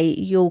छ यसलाई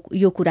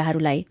यो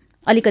कुराहरूलाई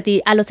अलिकति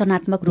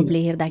आलोचनात्मक रूपले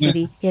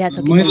हेर्दाखेरि हेरेको छ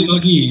कि? मैले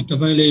अघि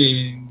तपाईँले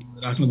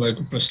राख्नु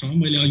भएको प्रश्नमा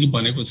मैले अघि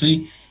भनेको चाहिँ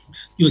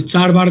यो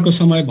चाडबाडको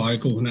समय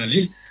भएको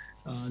हुनाले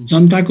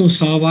जनताको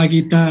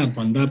सहभागिता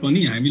भन्दा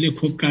पनि हामीले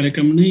खोप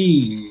कार्यक्रम नै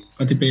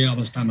कतिपय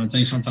अवस्थामा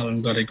चाहिँ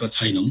सञ्चालन गरेको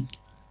छैनौँ,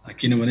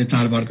 किनभने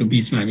चाडबाडको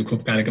बिचमा हामी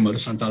खोप कार्यक्रमहरू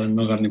सञ्चालन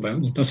नगर्ने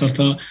भयौँ। तसर्थ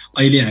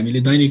अहिले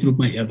हामीले दैनिक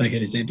रूपमा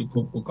हेर्दाखेरि चाहिँ त्यो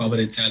खोपको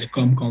कभरेज चाहिँ अलिक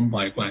कम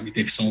भएको हामी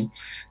देख्छौँ।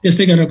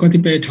 त्यस्तै गरेर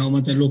कतिपय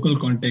ठाउँमा चाहिँ लोकल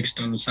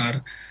कन्टेक्स्ट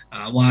अनुसार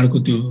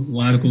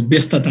उहाँहरूको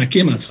व्यस्तता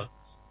केमा छ,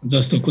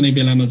 जस्तो कुनै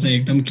बेलामा चाहिँ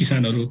एकदम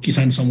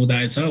किसान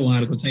समुदाय छ,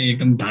 उहाँहरूको चाहिँ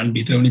एकदम धान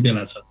भित्राउने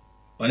बेला छ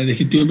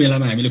भनेदेखि त्यो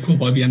बेलामा हामीले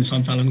खोप अभियान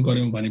सञ्चालन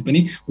गऱ्यौँ भने पनि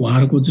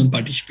उहाँहरूको जुन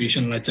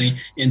पार्टिसिपेसनलाई चाहिँ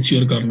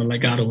एन्स्योर गर्नलाई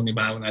गाह्रो हुने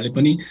भएको हुनाले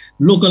पनि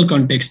लोकल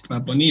कन्टेक्स्टमा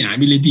पनि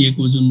हामीले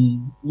दिएको जुन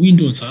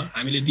विन्डो छ,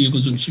 हामीले दिएको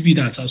जुन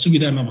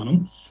सुविधामा भनौँ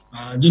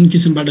जुन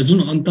किसिमबाट जुन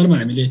अन्तरमा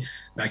हामीले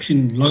भ्याक्सिन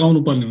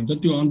लगाउनु पर्ने हुन्छ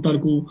त्यो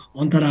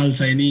अन्तराल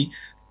चाहिँ नि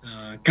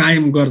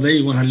कायम गर्दै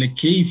उहाँहरूले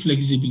केही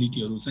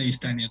फ्लेक्सिबिलिटीहरू चाहिँ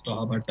स्थानीय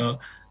तहबाट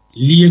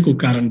लिएको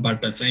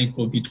कारणबाट चाहिँ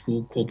कोभिडको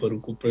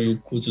खोपहरूको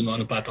प्रयोगको जुन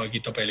अनुपात अघि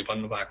तपाईँले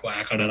भन्नुभएको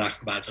आँकडा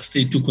राख्नु भएको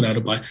जस्तै त्यो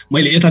कुराहरू भयो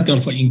मैले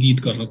यतातर्फ इङ्गित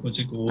गर्न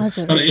खोजेको हो।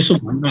 तर यसो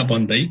भन्दा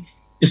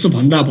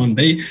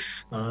भन्दै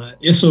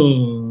यसो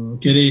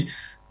के अरे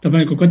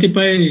तपाईँको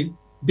कतिपय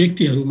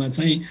व्यक्तिहरूमा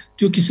चाहिँ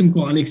त्यो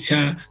किसिमको अनिच्छा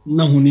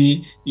नहुने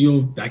यो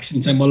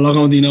भ्याक्सिन चाहिँ म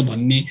लगाउँदिनँ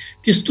भन्ने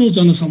त्यस्तो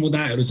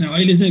जनसमुदायहरू चाहिँ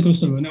अहिले चाहिँ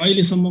कस्तो हो भने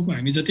अहिलेसम्मको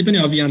हामी जति पनि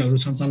अभियानहरू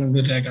सञ्चालन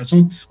गरिरहेका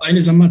छौँ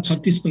अहिले जम्मा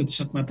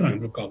 36% मात्र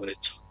हाम्रो कभरेज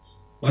छ।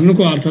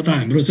 भन्नुको अर्थ त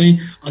हाम्रो चाहिँ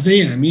अझै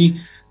हामी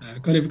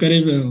करिब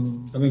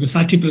तपाईँको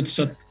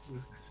 60%,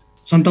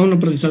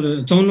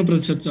 57%,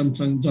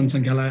 54%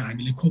 जनसङ्ख्यालाई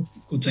हामीले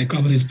खोपको चाहिँ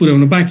कभरेज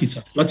पुर्याउनु बाँकी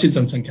छ, लक्षित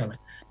जनसङ्ख्यालाई।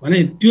 भने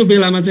त्यो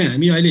बेलामा चाहिँ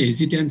हामी अहिले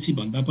हेजिटेन्सी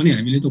भन्दा पनि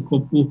हामीले त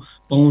खोपको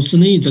पहुँच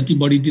नै जति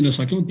बढी दिन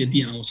सक्यौँ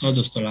त्यति आउँछ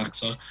जस्तो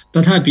लाग्छ।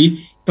 तथापि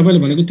तपाईँले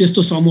भनेको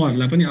त्यस्तो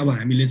समूहहरूलाई पनि अब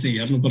हामीले चाहिँ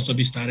हेर्नुपर्छ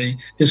बिस्तारै,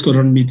 त्यसको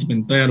रणनीति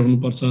पनि तयार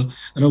हुनुपर्छ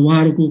र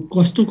उहाँहरूको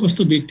कस्तो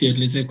कस्तो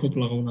व्यक्तिहरूले चाहिँ खोप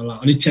लगाउनलाई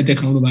अनिच्छा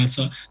देखाउनु भएको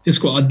छ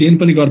त्यसको अध्ययन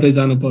पनि गर्दै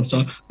जानुपर्छ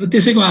र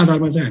त्यसैको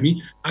आधारमा चाहिँ हामी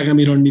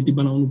आगामी रणनीति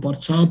बनाउनु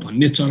पर्छ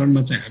भन्ने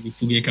चरणमा चाहिँ हामी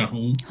पुगेका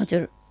हौँ।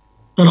 हजुर।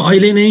 तर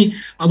अहिले नै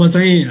अब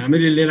चाहिँ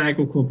हामीले लिएर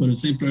आएको खोपहरू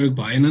चाहिँ प्रयोग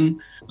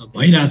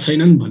भइरहेको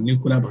छैनन् भन्ने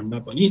कुरा भन्दा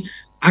पनि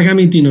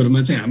आगामी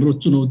दिनहरूमा चाहिँ हाम्रो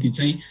चुनौती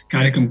चाहिँ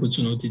कार्यक्रमको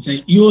चुनौती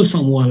चाहिँ यो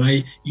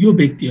समूहलाई, यो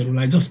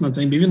व्यक्तिहरूलाई जसमा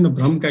चाहिँ विभिन्न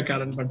भ्रमका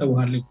कारणबाट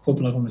उहाँहरूले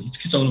खोप लगाउन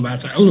हिचकिचाउनु भएको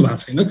छ, आउनु भएको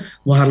छैन,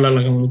 उहाँहरूलाई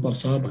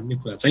लगाउनुपर्छ भन्ने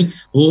कुरा चाहिँ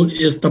हो।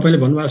 तपाईँले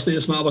भन्नुभएको जस्तो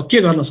यसमा अब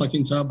के गर्न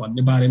सकिन्छ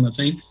भन्ने बारेमा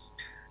चाहिँ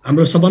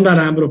हाम्रो सबभन्दा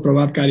राम्रो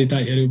प्रभावकारिता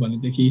हेऱ्यो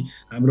भनेदेखि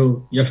हाम्रो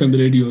एफएम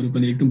रेडियोहरू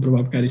पनि एकदम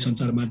प्रभावकारी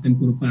सञ्चार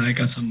माध्यमको रूपमा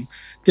आएका छन्।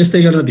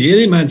 त्यस्तै गरेर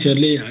धेरै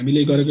मान्छेहरूले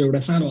हामीले गरेको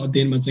एउटा सानो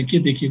अध्ययनमा चाहिँ के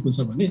देखिएको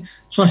छ भने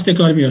स्वास्थ्य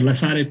कर्मीहरूलाई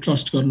साह्रै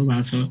ट्रस्ट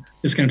गर्नुभएको छ।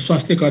 त्यसकारण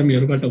स्वास्थ्य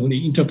कर्मीहरूबाट हुने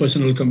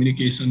इन्टरपर्सनल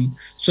कम्युनिकेसन,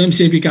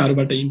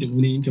 स्वयंसेविकाहरूबाट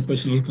हुने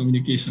इन्टरपर्सनल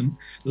कम्युनिकेसन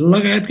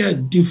लगायतका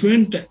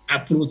डिफ्रेन्ट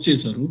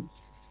एप्रोचेसहरू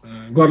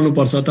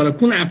गर्नुपर्छ। तर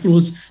कुन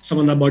एप्रोच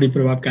सबभन्दा बढी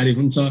प्रभावकारी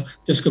हुन्छ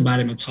त्यसको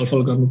बारेमा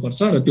छलफल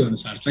गर्नुपर्छ र त्यो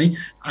अनुसार चाहिँ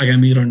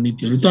आगामी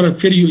रणनीतिहरू, तर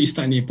फेरि यो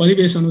स्थानीय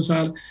परिवेश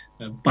अनुसार,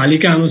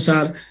 पालिका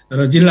अनुसार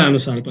र जिल्ला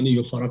अनुसार पनि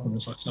यो फरक हुन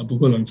सक्छ,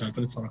 भूगोल अनुसार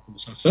पनि फरक हुन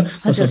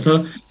सक्छ। तसर्थ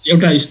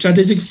एउटा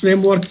स्ट्राटेजिक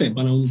फ्रेमवर्क चाहिँ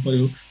बनाउनु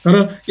पर्यो,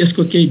 तर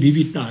यसको केही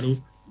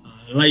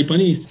विविधताहरूलाई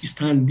पनि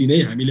स्थान दिँदै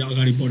हामीले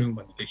अगाडि बढ्यौँ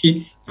भनेदेखि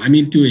हामी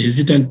त्यो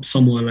हेजिटेन्ट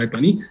समूहलाई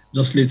पनि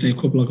जसले चाहिँ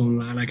खोप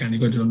लगाउन आनाकानी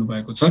गरिरहनु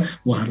भएको छ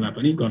उहाँहरूलाई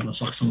पनि गर्न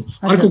सक्छौँ।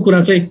 अर्को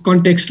कुरा चाहिँ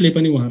कन्टेक्स्टले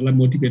पनि उहाँहरूलाई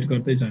मोटिभेट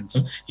गर्दै जान्छ।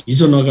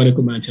 हिजो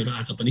नगरेको मान्छेहरू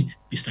आज पनि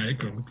बिस्तारै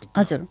क्रमिक।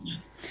 हजुर।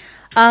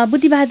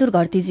 बुद्धिबहादुर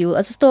घरतीज्यू,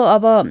 जस्तो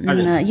अब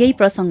यही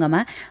प्रसङ्गमा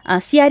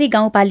सियारी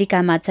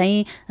गाउँपालिकामा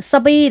चाहिँ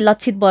सबै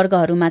लक्षित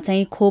वर्गहरूमा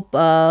चाहिँ खोप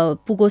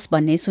पुगोस्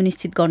भन्ने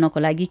सुनिश्चित गर्नको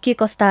लागि के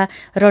कस्ता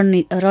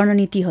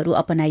रणनीतिहरू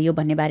अपनाइयो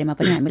भन्ने बारेमा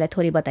पनि हामीलाई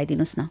थोरै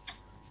बताइदिनुहोस् न।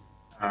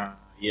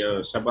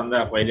 यो सबभन्दा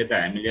पहिले त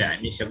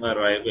हामीसँग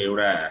रहेको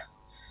एउटा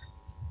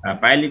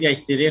पालिका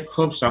स्तरीय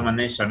खोप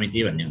समन्वय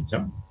समिति भन्ने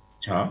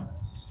छ।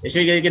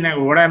 यसै गरिकन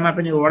वडामा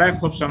पनि वडा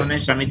खोप समन्वय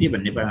समिति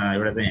भन्ने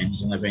एउटा चाहिँ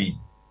हामीसँग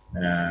चाहिँ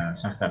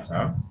संस्था छ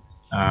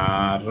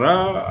र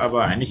अब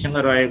हामीसँग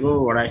रहेको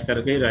वडा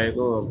स्तरकै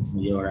रहेको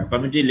यो एउटा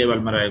कम्युनिटी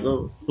लेभलमा रहेको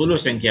ठुलो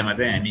सङ्ख्यामा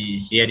चाहिँ हामी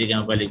सियारी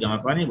गाउँपालिकामा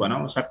पनि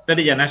भनौँ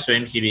 70 जना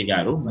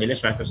स्वयंसेविकाहरू, महिला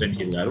स्वास्थ्य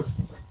स्वयंसेविकाहरू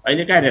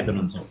अहिले कार्यरत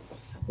हुनुहुन्छ।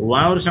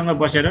 उहाँहरूसँग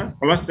बसेर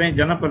प्लस चाहिँ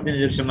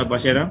जनप्रतिनिधिहरूसँग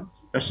बसेर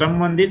र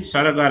सम्बन्धित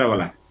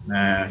सरकारवाला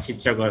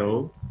शिक्षकहरू,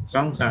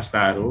 सङ्घ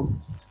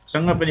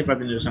संस्थाहरूसँग पनि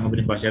प्रतिनिधिहरूसँग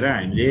पनि बसेर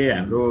हामीले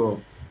हाम्रो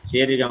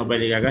सियारी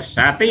गाउँपालिकाका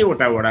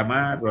 7वटा वडामा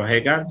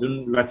रहेका जुन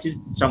लक्षित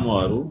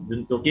समूहहरू,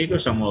 जुन तोकिएको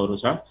समूहहरू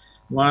छ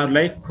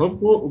उहाँहरूलाई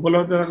खोपको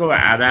उपलब्धताको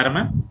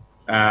आधारमा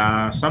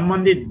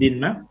सम्बन्धित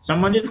दिनमा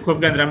सम्बन्धित खोप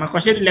केन्द्रमा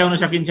कसरी ल्याउन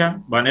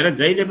सकिन्छ भनेर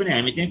जहिले पनि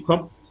हामी चाहिँ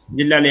खोप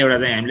जिल्लाले एउटा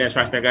चाहिँ हामीलाई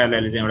स्वास्थ्य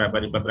कार्यालयले चाहिँ एउटा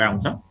परिपत्र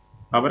आउँछ,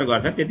 खबर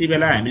गर्छ, त्यति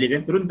बेला हामीले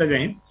चाहिँ तुरुन्त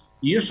चाहिँ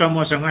यो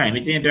समूहसँग हामी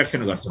चाहिँ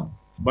इन्टरेक्सन गर्छौँ,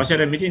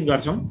 बसेर मिटिङ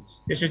गर्छौँ।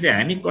 त्यसपछि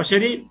हामी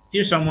कसरी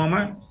त्यो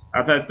समूहमा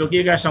अथवा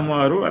तोकिएका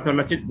समूहहरू अथवा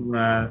लक्षित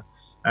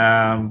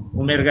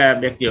उमेरका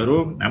व्यक्तिहरू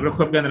हाम्रो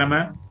खोप केन्द्रमा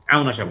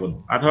आउन सकुन्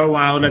अथवा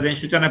उहाँहरूलाई चाहिँ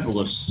सूचना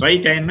पुगोस्, सही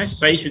टाइममा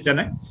सही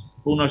सूचना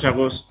पुग्न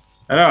सकोस्।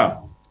 र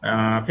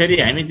फेरि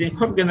हामी चाहिँ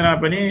खोप केन्द्रमा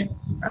पनि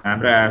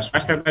हाम्रा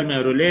स्वास्थ्य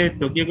कर्मीहरूले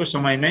तोकिएको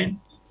समयमै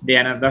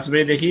बिहान 10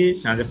 बजेदेखि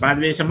साँझ 5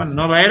 बजेसम्म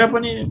नभएर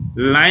पनि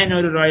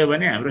लाइनहरू रह्यो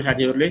भने हाम्रो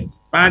साथीहरूले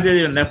 5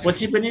 बजेभन्दा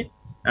पछि पनि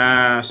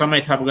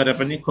समय थप गरेर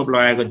पनि खोप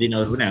लगाएको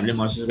दिनहरू पनि हामीले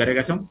महसुस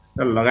गरेका छौँ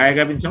र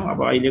लगाएका पनि छौँ। अब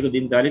अहिलेको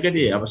दिन त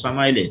अलिकति अब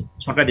समयले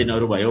छोटा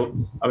दिनहरू भयो,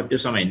 अब त्यो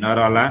समय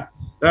नरहला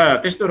र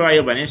त्यस्तो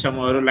रह्यो भने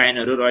समूहहरू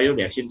लाइनहरू रह्यो,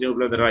 भ्याक्सिन चाहिँ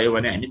उपलब्ध रह्यो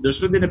भने हामी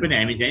दोस्रो दिन पनि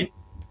हामी चाहिँ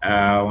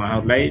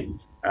उहाँहरूलाई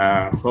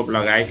खोप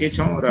लगाएकै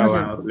छौँ र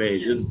उहाँहरूले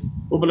जुन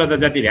उपलब्ध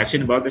जति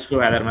भ्याक्सिन भयो त्यसको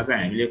आधारमा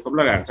चाहिँ हामीले खोप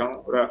लगाएका छौँ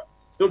र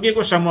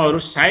तोकिएको समूहहरू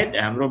सायद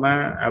हाम्रोमा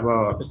अब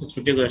त्यस्तो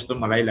छुटेको जस्तो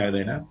मलाई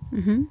लाग्दैन।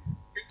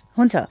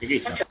 हुन्छ।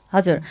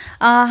 हजुर,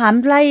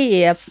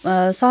 हामीलाई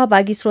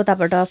सहभागी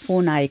श्रोताबाट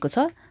फोन आएको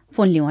छ,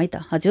 फोन लिउँ है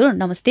त। हजुर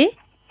नमस्ते।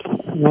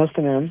 नमस्ते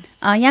म्याम।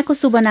 यहाँको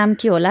शुभ नाम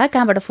के होला,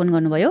 कहाँबाट फोन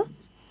गर्नुभयो?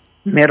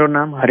 मेरो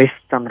नाम हरिश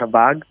चन्द्र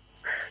बाग,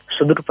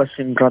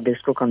 सुदूरपश्चिम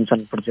प्रदेशको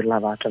कञ्चनपुर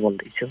जिल्लाबाट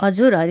बोल्दैछु।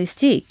 हजुर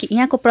हरिशजी,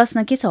 यहाँको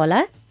प्रश्न के छ होला?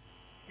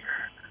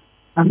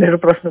 मेरो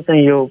प्रश्न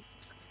चाहिँ यो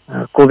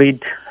कोभिड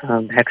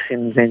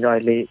भ्याक्सिन चाहिँ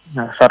अहिले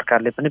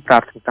सरकारले पनि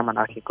प्राथमिकतामा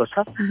राखेको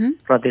छ।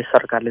 प्रदेश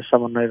सरकारले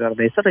समन्वय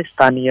गर्दैछ र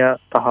स्थानीय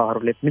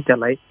तहहरूले पनि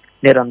त्यसलाई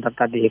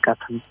निरन्तरता दिएका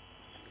छन्।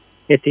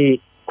 यति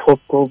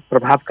खोपको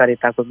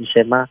प्रभावकारिताको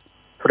विषयमा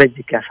थोरै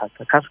जिज्ञासा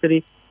छ। खास गरी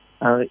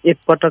एक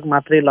पटक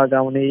मात्रै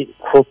लगाउने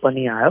खोप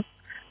पनि आयो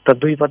र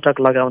 2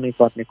 पटक लगाउनै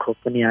पर्ने खोप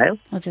पनि आयो।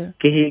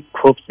 केही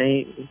खोप चाहिँ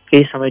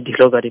केही समय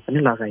ढिलो गरी पनि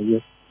लगाइयो।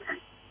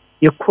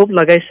 यो खोप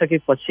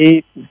लगाइसकेपछि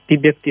ती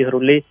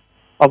व्यक्तिहरूले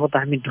अब त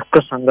हामी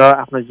ढुक्कसँग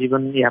आफ्नो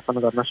जीवन यापन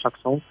गर्न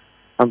सक्छौँ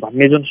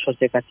भन्ने जुन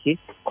सोचेका थिए,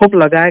 खोप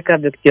लगाएका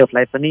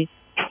व्यक्तिहरूलाई पनि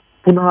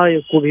पुनः यो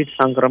कोभिड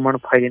सङ्क्रमण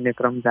फैलिने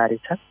क्रम जारी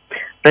छ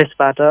र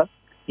यसबाट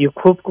यो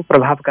खोपको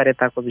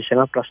प्रभावकारिताको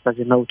विषयमा प्रश्न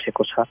चिन्ह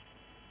उठेको छ।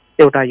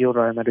 एउटा यो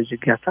रह्यो मेरो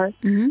जिज्ञासा।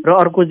 र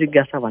अर्को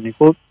जिज्ञासा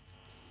भनेको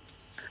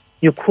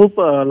यो खोप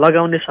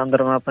लगाउने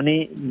सन्दर्भमा पनि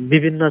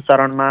विभिन्न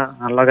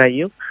चरणमा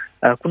लगाइयो।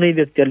 कुनै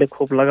व्यक्तिहरूले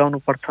खोप लगाउनु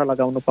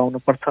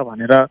पाउनुपर्छ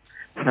भनेर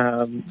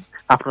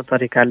आफ्नो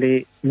तरिकाले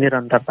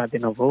निरन्तरता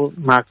दिनुभयो,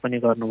 माग पनि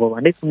गर्नुभयो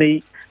भने कुनै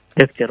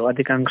व्यक्तिहरू,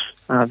 अधिकांश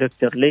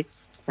व्यक्तिहरूले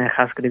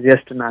खास गरी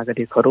ज्येष्ठ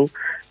नागरिकहरू,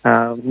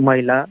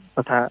 महिला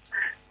तथा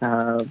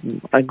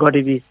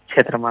गरिबी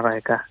क्षेत्रमा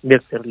रहेका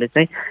व्यक्तिहरूले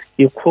चाहिँ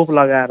यो खोप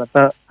लगाएर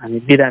त हामी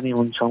बिरामी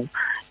हुन्छौँ,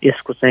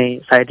 यसको चाहिँ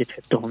साइड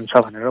इफेक्ट हुन्छ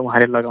भनेर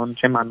उहाँले लगाउनु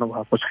चाहिँ मान्नु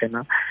भएको छैन।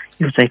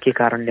 यो चाहिँ के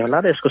कारणले होला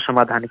र यसको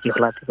समाधान के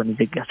होला त्यो पनि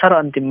जिज्ञासा। र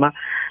अन्तिममा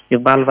यो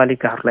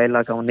बालबालिकाहरूलाई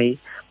लगाउने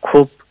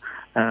खोप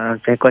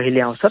चाहिँ कहिले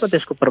आउँछ र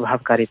त्यसको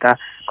प्रभावकारिता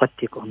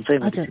कतिको हुन्छ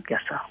यो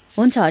जिज्ञासा।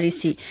 हुन्छ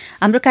हरिशजी,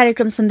 हाम्रो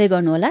कार्यक्रम सुन्दै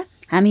गर्नुहोला।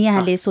 हामी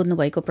यहाँले सोध्नु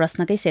भएको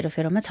प्रश्नकै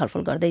सेरोफेरोमा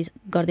छलफल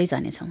गर्दै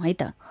जानेछौँ है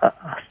त।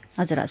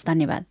 हजुर हस्,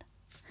 धन्यवाद।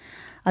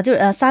 हजुर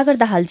सागर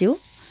दाहालज्यू,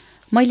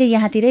 मैले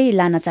यहाँतिरै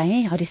लान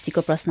चाहेँ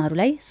हरिशजीको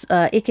प्रश्नहरूलाई।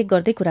 एक एक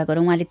गर्दै कुरा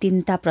गरौँ। उहाँले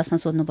 3टा प्रश्न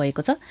सोध्नु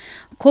भएको छ।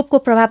 खोपको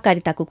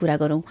प्रभावकारिताको कुरा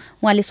गरौँ।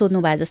 उहाँले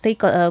सोध्नु भए जस्तै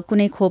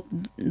कुनै खोप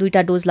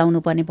 2टा डोज लाउनु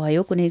पर्ने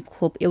भयो, कुनै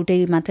खोप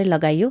एउटै मात्रै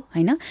लगाइयो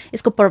होइन,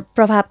 यसको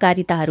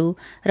प्रभावकारिताहरू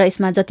र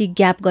यसमा जति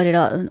ग्याप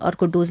गरेर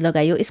अर्को डोज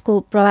लगाइयो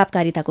यसको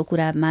प्रभावकारिताको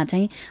कुरामा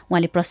चाहिँ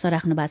उहाँले प्रश्न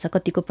राख्नु भएको छ।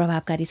 कतिको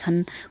प्रभावकारी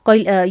छन्,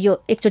 यो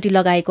एकचोटि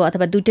लगाएको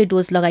अथवा 2टै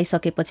डोज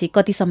लगाइसकेपछि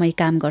कति समय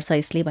काम गर्छ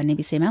यसले भन्ने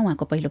विषयमा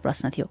उहाँको पहिलो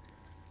प्रश्न थियो।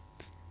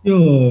 यो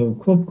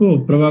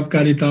खोपको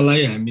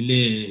प्रभावकारितालाई हामीले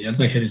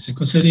हेर्दाखेरि चाहिँ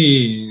कसरी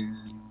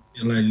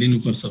यसलाई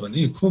लिनुपर्छ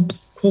भने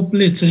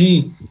खोपले चाहिँ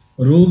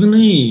रोग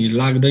नै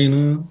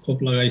लाग्दैन।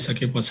 खोप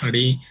लगाइसके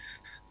पछाडि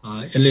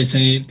यसले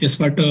चाहिँ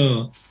त्यसबाट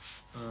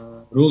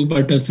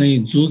रोगबाट चाहिँ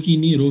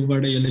जोगिने,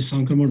 रोगबाट यसले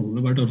सङ्क्रमण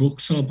हुनबाट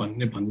रोक्छ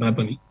भन्ने भन्दा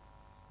पनि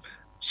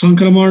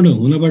सङ्क्रमण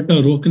हुनबाट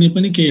रोक्ने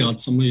पनि केही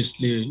हदसम्म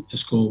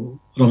यसको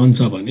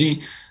रहन्छ भने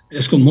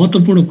यसको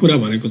महत्त्वपूर्ण कुरा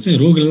भनेको चाहिँ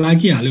रोग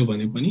लागिहाल्यो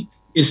भने पनि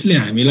यसले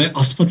हामीलाई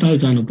अस्पताल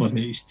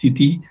जानुपर्ने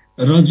स्थिति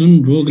र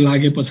जुन रोग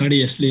लागे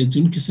पछाडि यसले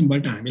जुन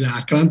किसिमबाट हामीलाई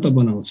आक्रान्त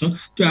बनाउँछ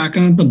त्यो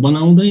आक्रान्त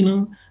बनाउँदैन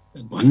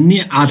भन्ने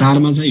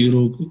आधारमा चाहिँ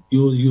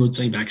यो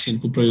चाहिँ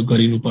भ्याक्सिनको प्रयोग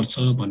गरिनुपर्छ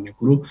भन्ने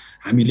कुरो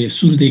हामीले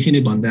सुरुदेखि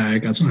नै भन्दै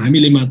आएका छौँ।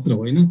 हामीले मात्र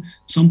होइन,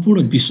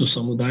 सम्पूर्ण विश्व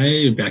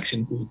समुदाय,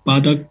 भ्याक्सिनको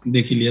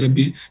उत्पादकदेखि लिएर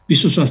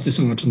विश्व स्वास्थ्य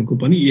सङ्गठनको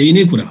पनि यही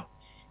नै कुरा हो।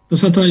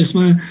 तसर्थ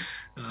यसमा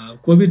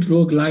कोभिड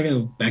रोग लाग्यो,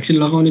 भ्याक्सिन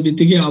लगाउने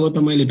बित्तिकै अब त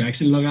मैले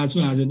भ्याक्सिन लगाएको छु,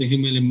 आजदेखि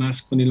मैले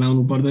मास्क पनि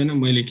लाउनु पर्दैन,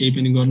 मैले केही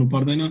पनि गर्नु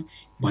पर्दैन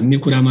भन्ने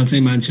कुरामा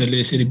चाहिँ मान्छेहरूले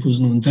यसरी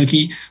बुझ्नुहुन्छ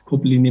कि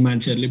खोप लिने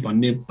मान्छेहरूले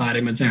भन्ने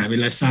बारेमा चाहिँ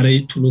हामीलाई साह्रै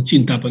ठुलो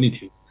चिन्ता पनि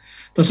थियो।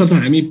 तसर्थ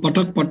हामी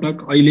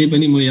पटक अहिले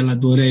पनि म यसलाई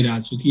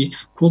दोहोऱ्याइरहेको छु कि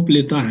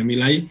खोपले त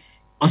हामीलाई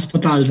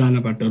अस्पताल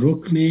जानबाट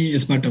रोक्ने,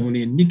 यसबाट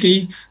हुने निकै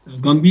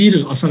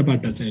गम्भीर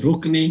असरबाट चाहिँ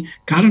रोक्ने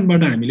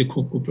कारणबाट हामीले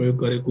खोपको प्रयोग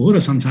गरेको हो र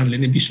संसारले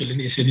नै, विश्वले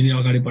नै यसरी नै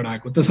अगाडि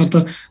बढाएको। तसर्थ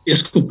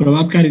यसको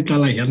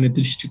प्रभावकारितालाई हेर्ने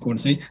दृष्टिकोण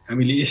चाहिँ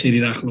हामीले यसरी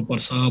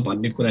राख्नुपर्छ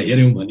भन्ने कुरा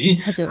हेऱ्यौँ भने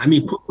हामी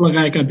खोप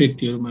लगाएका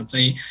व्यक्तिहरूमा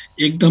चाहिँ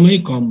एकदमै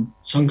कम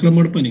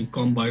सङ्क्रमण पनि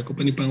कम भएको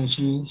पनि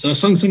पाउँछौँ र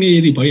सँगसँगै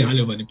यदि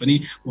भइहाल्यो भने पनि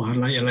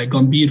उहाँहरूलाई यसलाई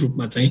गम्भीर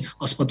रूपमा चाहिँ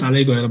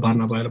अस्पतालै गएर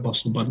भर्ना भएर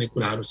बस्नुपर्ने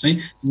कुराहरू चाहिँ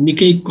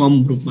निकै कम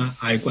रूपमा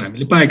आएको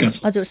हामीले पाएका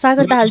छौँ। हजुर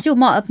सागर दाहालज्यू,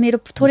 म मेरो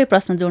थोरै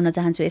प्रश्न जोड्न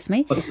चाहन्छु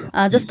यसमै।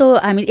 जस्तो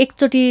हामी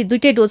एकचोटि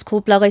 2टै डोज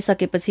खोप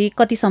लगाइसकेपछि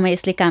कति समय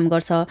यसले काम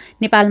गर्छ?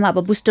 नेपालमा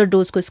अब बुस्टर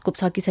डोजको स्कोप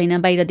छ कि छैन?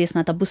 बाहिर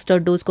देशमा त बुस्टर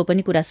डोजको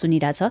पनि कुरा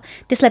सुनिरहेछ,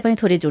 त्यसलाई पनि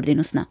थोरै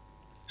जोडिदिनुहोस् न।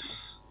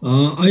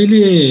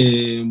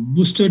 अहिले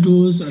बुस्टर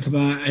डोज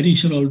अथवा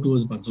एडिसनल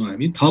डोज भन्छौँ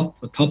हामी,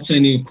 थप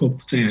चाहिँ नि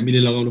खोप चाहिँ हामीले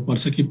लगाउनु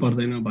पर्छ कि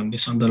पर्दैन भन्ने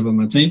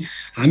सन्दर्भमा चाहिँ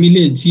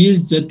हामीले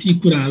जति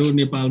कुराहरू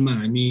नेपालमा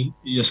हामी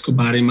यसको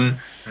बारेमा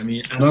हामी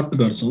एडप्ट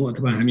गर्छौँ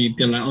अथवा हामी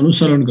त्यसलाई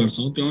अनुसरण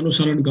गर्छौँ, त्यो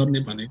अनुसरण गर्ने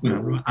भनेको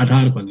हाम्रो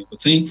आधार भनेको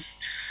चाहिँ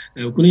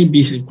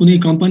कुनै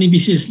कम्पनी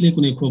विशेषले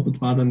कुनै खोप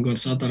उत्पादन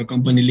गर्छ तर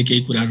कम्पनीले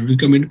केही कुराहरू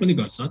रिकमेन्ड पनि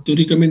गर्छ, त्यो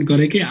रिकमेन्ड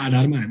गरेकै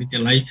आधारमा हामी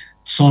त्यसलाई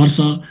सहर्ष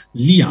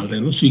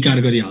लिइहाल्दैनौँ,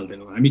 स्वीकार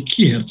गरिहाल्दैनौँ। हामी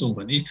के हेर्छौँ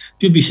भने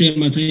त्यो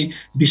विषयमा चाहिँ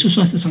विश्व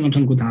स्वास्थ्य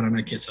सङ्गठनको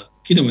धारणा के छ,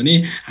 किनभने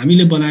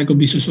हामीले बनाएको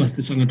विश्व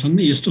स्वास्थ्य सङ्गठन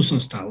नै यस्तो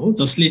संस्था हो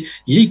जसले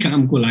यही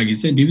कामको लागि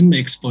चाहिँ विभिन्न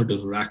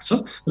एक्सपर्टहरू राख्छ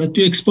र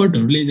त्यो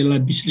एक्सपर्टहरूले यसलाई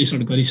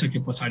विश्लेषण गरिसके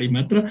पछाडि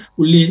मात्र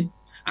उसले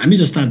हामी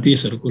जस्ता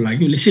देशहरूको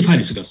लागि उसले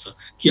सिफारिस गर्छ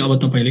कि अब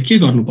तपाईँले के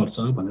गर्नुपर्छ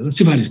भनेर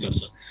सिफारिस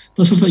गर्छ।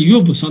 तसर्थ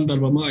यो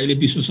सन्दर्भमा अहिले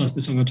विश्व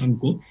स्वास्थ्य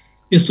सङ्गठनको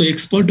यस्तो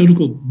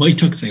एक्सपर्टहरूको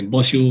बैठक चाहिँ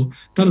बस्यो,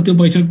 तर त्यो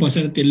बैठक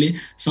बसेर त्यसले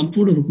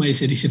सम्पूर्ण रूपमा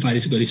यसरी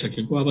सिफारिस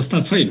गरिसकेको अवस्था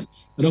छैन।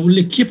 र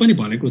उसले के पनि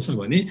भनेको छ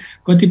भने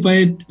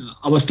कतिपय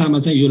अवस्थामा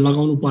चाहिँ यो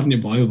लगाउनु पर्ने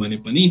भयो भने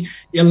पनि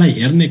यसलाई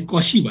हेर्ने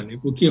कसी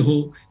भनेको के हो,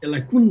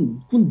 यसलाई कुन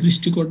कुन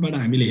दृष्टिकोणबाट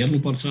हामीले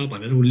हेर्नुपर्छ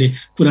भनेर उसले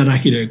कुरा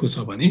राखिरहेको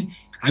छ भने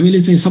हामीले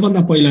चाहिँ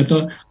सबभन्दा पहिला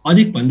त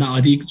अधिकभन्दा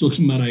अधिक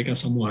जोखिममा रहेका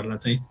समूहहरूलाई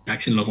चाहिँ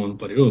भ्याक्सिन लगाउनु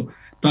पर्यो।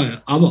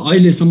 त अब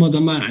अहिलेसम्म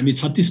जम्मा हामी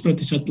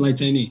 36%लाई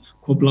चाहिँ नि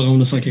खोप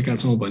लगाउन सकेका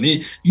छौँ भने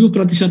यो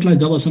प्रतिशतलाई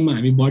जबसम्म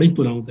हामी बढी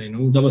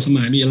पुर्याउँदैनौँ, जबसम्म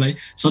हामी यसलाई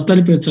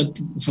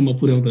 70%सम्म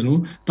पुर्याउँदैनौँ,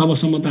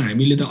 तबसम्म त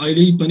हामीले त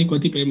अहिले पनि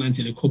कतिपय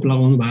मान्छेले खोप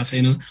लगाउनु भएको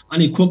छैन।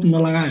 अनि खोप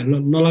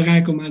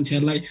नलगाएको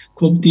मान्छेहरूलाई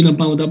खोप दिन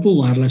पाउँदा पो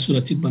उहाँहरूलाई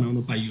सुरक्षित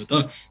बनाउन पाइयो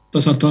त।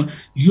 तसर्थ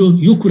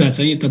यो कुरा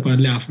चाहिँ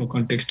तपाईँहरूले आफ्नो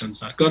कन्टेक्स्ट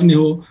अनुसार गर्ने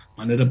हो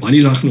भनेर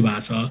भनिराख्नु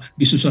भएको छ।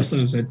 विश्व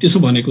स्वास्थ्य त्यसो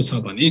भनेको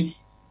छ भने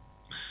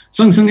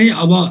सँगसँगै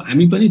अब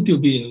हामी पनि त्यो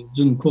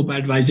जुन खोप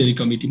एडभाइजरी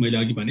कमिटी मैले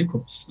अघि भने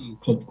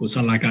खोपको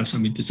सल्लाहकार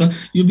समिति छ,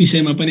 यो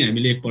विषयमा पनि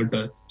हामीले एकपल्ट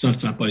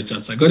चर्चा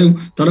परिचर्चा गऱ्यौँ।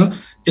 तर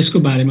यसको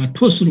बारेमा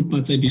ठोस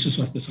रूपमा चाहिँ विश्व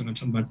स्वास्थ्य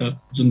सङ्गठनबाट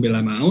जुन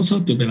बेलामा आउँछ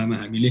त्यो बेलामा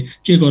हामीले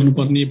के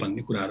गर्नुपर्ने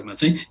भन्ने कुराहरूमा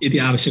चाहिँ यदि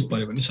आवश्यक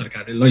पर्यो भने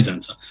सरकारले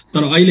लैजान्छ।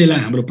 तर अहिलेलाई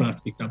हाम्रो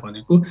प्राथमिकता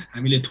भनेको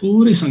हामीले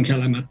थोरै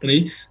सङ्ख्यालाई मात्रै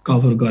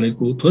कभर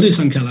गरेको, थोरै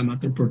सङ्ख्यालाई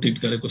मात्र प्रोटेक्ट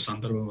गरेको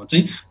सन्दर्भमा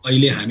चाहिँ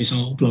अहिले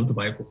हामीसँग उपलब्ध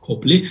भएको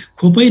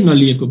खोपै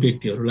नलिएको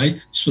व्यक्तिहरूलाई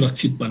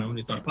सुरक्षित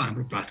बनाउनेतर्फ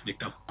हाम्रो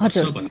प्राथमिकता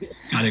हुन्छ भन्ने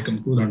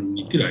कार्यक्रमको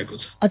रणनीति रहेको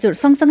छ। हजुर,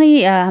 सँगसँगै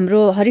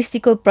हाम्रो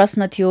हरिशजीको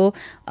प्रश्न थियो,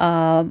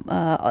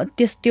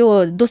 त्यो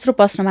दोस्रो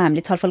प्रश्नमा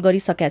हामीले छलफल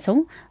गरिसकेका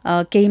छौँ।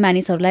 केही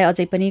मानिसहरूलाई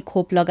अझै पनि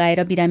खोप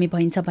लगाएर बिरामी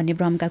भइन्छ भन्ने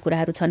भ्रमका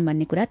कुराहरू छन्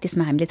भन्ने कुरा,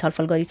 त्यसमा हामीले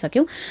छलफल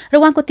गरिसक्यौँ। र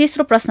उहाँको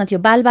तेस्रो प्रश्न थियो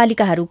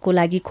बालबालिकाहरूको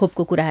लागि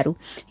खोपको कुराहरू।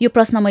 यो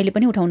प्रश्न मैले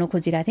पनि उठाउन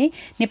खोजिरहेको थिएँ।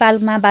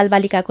 नेपालमा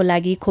बालबालिकाको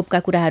लागि खोपका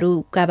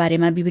कुराहरूका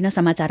बारेमा विभिन्न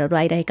समाचारहरू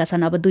आइरहेका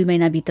छन्। अब 2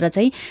 महिनाभित्र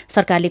चाहिँ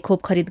सरकारले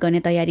खोप खरिद गर्ने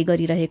तयारी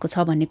गरिरहेको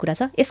छ भन्ने कुरा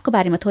छ। यसको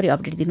बारेमा थोरै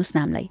अपडेट दिनुहोस् न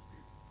हामीलाई।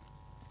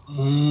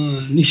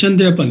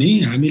 निसन्देह पनि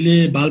हामीले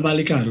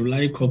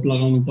बालबालिकाहरूलाई खोप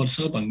लगाउनुपर्छ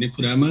भन्ने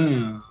कुरामा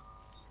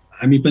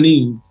हामी पनि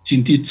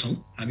चिन्तित छौँ।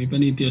 हामी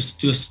पनि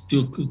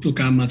त्यो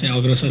काममा चाहिँ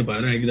अग्रसर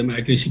भएर एकदमै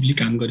एग्रेसिभली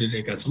काम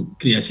गरिरहेका छौँ,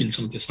 क्रियाशील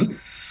छौँ त्यसमा।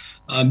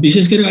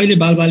 विशेष गरी अहिले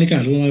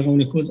बालबालिकाहरू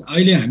लगाउने खोज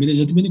अहिले हामीले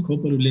जति पनि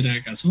खोपहरू लिएर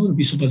आएका छौँ र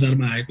विश्व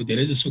बजारमा आएको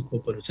धेरै जसो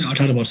खोपहरू चाहिँ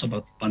 18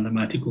 वर्षभन्दा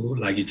माथिको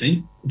लागि चाहिँ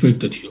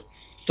उपयुक्त थियो।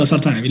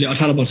 तसर्थ हामीले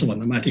 18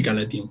 वर्षभन्दा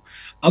माथिकालाई दियौँ।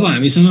 अब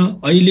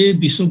हामीसँग अहिले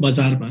विश्व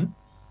बजारमा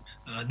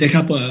देखा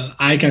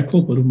आएका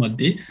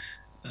खोपहरूमध्ये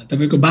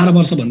तपाईँको 12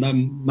 वर्षभन्दा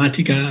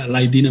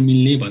माथिकालाई दिन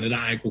मिल्ने भनेर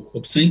आएको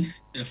खोप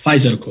चाहिँ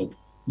फाइजर खोप,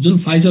 जुन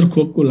फाइजर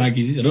खोपको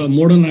लागि र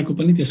मोडर्नाको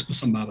पनि त्यसको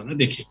सम्भावना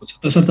देखिएको छ।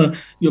 तसर्थ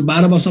यो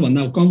 12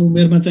 वर्षभन्दा कम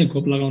उमेरमा चाहिँ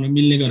खोप लगाउन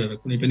मिल्ने गरेर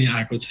कुनै पनि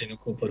आएको छैन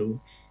खोपहरू।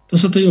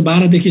 तसर्थ यो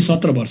 12 देखि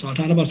 17 वर्ष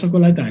 18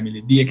 वर्षकोलाई त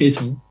हामीले दिएकै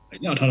छौँ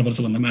होइन, 18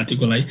 वर्षभन्दा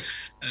माथिकोलाई।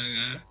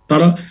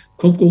 तर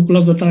खोपको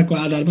उपलब्धताको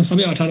आधारमा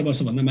सबै 18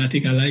 वर्षभन्दा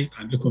माथिकालाई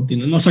हामीले खोप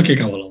दिन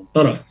नसकेका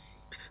होलाौँ।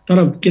 तर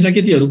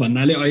केटाकेटीहरू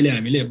भन्नाले अहिले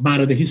हामीले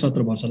 12 देखि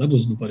 17 वर्षलाई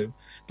बुझ्नु पर्यो।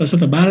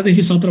 तसर्थ 12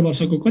 देखि 17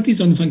 वर्षको कति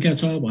जनसङ्ख्या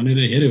छ भनेर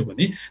हेऱ्यो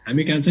भने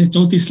हामी कहाँ चाहिँ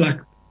 34 लाख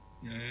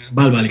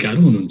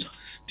बालबालिकाहरू हुनुहुन्छ।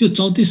 त्यो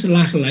 34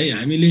 लाखलाई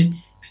हामीले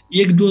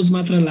 1 डोज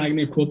मात्र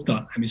लाग्ने खोप त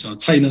हामीसँग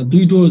छैन।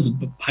 2 डोज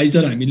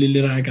फाइजर हामीले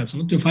लिएर आएका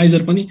छौँ, त्यो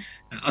फाइजर पनि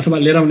अथवा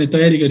लिएर आउने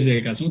तयारी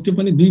गरिरहेका छौँ, त्यो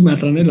पनि 2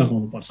 मात्रा नै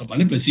लगाउनुपर्छ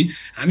भनेपछि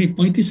हामी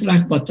 35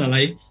 लाख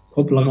बच्चालाई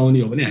खोप लगाउने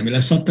हो भने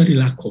हामीलाई 70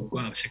 लाख खोपको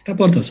आवश्यकता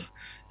पर्दछ।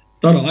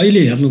 तर अहिले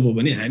हेर्नुभयो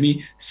भने हामी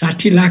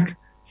 60 लाख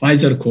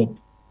फाइजर खोप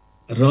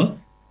र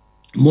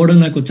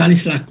मोडर्नाको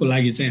 40 लाखको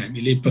लागि चाहिँ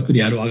हामीले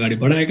प्रक्रियाहरू अगाडि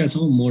बढाएका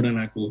छौँ।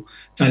 मोडर्नाको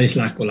 40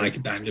 लाखको लागि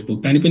त हामीले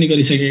भुक्तानी पनि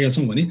गरिसकेका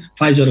छौँ भने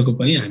फाइजरको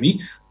पनि हामी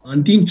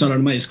अन्तिम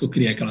चरणमा यसको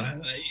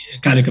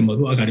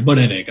कार्यक्रमहरू अगाडि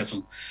बढाइरहेका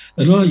छौँ।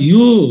 र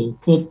यो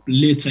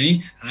खोपले चाहिँ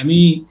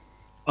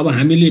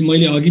हामीले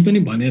मैले अघि पनि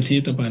भनेको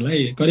थिएँ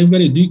तपाईँहरूलाई करिब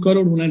 2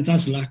 करोड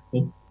 49 लाख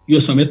खोप यो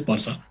समेत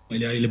पर्छ।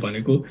 मैले अहिले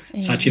भनेको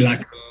 60 लाख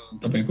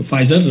तपाईँको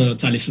फाइजर र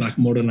 40 लाख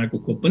मोडर्नाको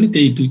खोप पनि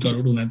त्यही 2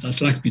 करोड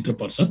 49 लाख भित्र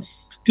पर्छ।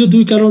 त्यो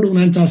 2 करोड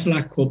 49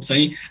 लाख खोप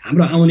चाहिँ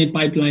हाम्रो आउने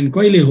पाइपलाइन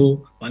कहिले हो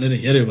भनेर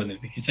हेऱ्यो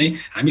भनेदेखि चाहिँ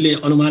हामीले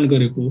अनुमान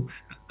गरेको,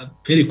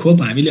 फेरि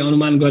खोप हामीले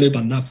अनुमान गरे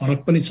भन्दा फरक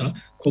पनि छ।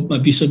 खोपमा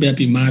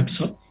विश्वव्यापी माग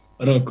छ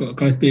र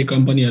कतिपय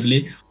कम्पनीहरूले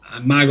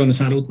माग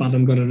अनुसार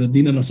उत्पादन गरेर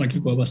दिन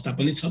नसकेको अवस्था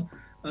पनि छ।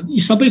 यी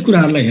सबै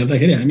कुराहरूलाई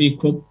हेर्दाखेरि हामी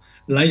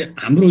खोपलाई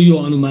हाम्रो यो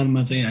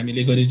अनुमानमा चाहिँ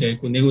हामीले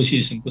गरिरहेको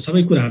नेगोसिएसनको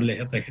सबै कुराहरूले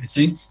हेर्दाखेरि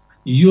चाहिँ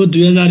यो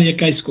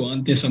 2021 को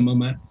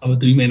अन्त्यसम्ममा अब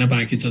 2 महिना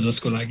बाँकी छ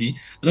जसको लागि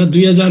र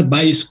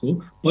 2022 को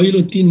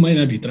पहिलो 3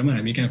 महिनाभित्रमा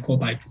हामी कहाँ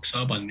खोप आइपुग्छ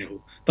भन्ने हो।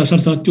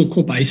 तसर्थ त्यो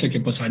खोप आइसके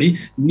पछाडि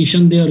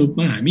निसन्देह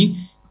रूपमा हामी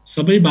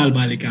सबै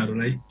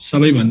बालबालिकाहरूलाई,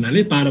 सबै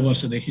भन्नाले 12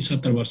 वर्षदेखि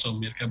 70 वर्ष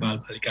उमेरका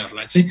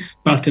बालबालिकाहरूलाई चाहिँ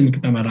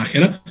प्राथमिकतामा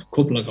राखेर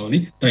खोप लगाउने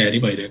तयारी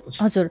भइरहेको छ।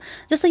 हजुर,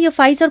 जस्तो यो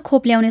फाइजर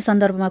खोप ल्याउने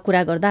सन्दर्भमा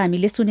कुरा गर्दा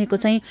हामीले सुनेको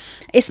चाहिँ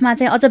यसमा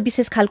चाहिँ अझ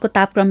विशेष खालको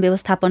तापक्रम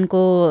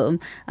व्यवस्थापनको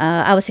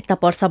आवश्यकता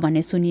पर्छ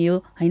भन्ने सुनियो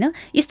हैन?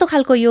 यस्तो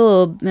खालको यो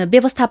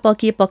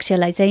व्यवस्थापकीय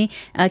पक्षलाई चाहिँ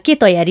के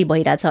तयारी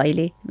भइरहेछ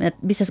अहिले,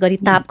 विशेष गरी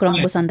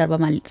तापक्रमको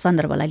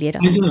सन्दर्भलाई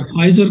लिएर?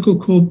 फाइजरको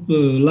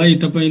खोपलाई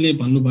तपाईले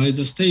भन्नुभयो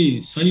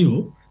जस्तै सही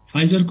हो।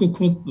 फाइजरको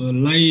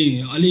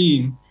खोपलाई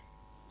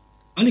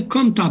अलि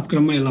कम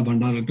तापक्रममा यसलाई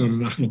भण्डारण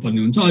गरेर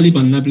राख्नुपर्ने हुन्छ। अलि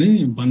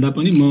भन्दा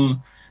पनि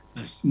म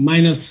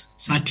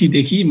 -60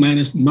 देखि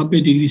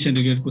 -90 डिग्री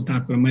सेन्टिग्रेडको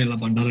तापक्रममा यसलाई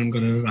भण्डारण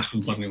गरेर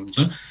राख्नुपर्ने हुन्छ।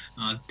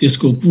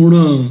 त्यसको पूर्ण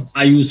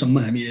आयुसम्म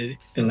हामी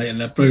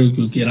यसलाई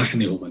प्रयोगयोग्य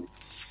राख्ने हो भने।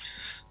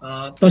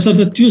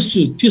 तसर्थ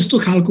त्यस्तो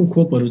खालको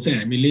खोपहरू चाहिँ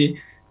हामीले,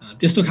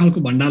 त्यस्तो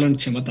खालको भण्डारण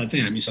क्षमता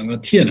चाहिँ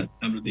हामीसँग थिएन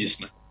हाम्रो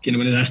देशमा।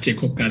 किनभने राष्ट्रिय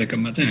खोप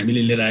कार्यक्रममा चाहिँ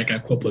हामीले लिएर आएका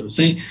खोपहरू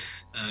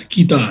चाहिँ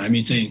कि त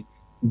हामी चाहिँ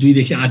 2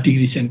 देखि 8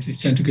 डिग्री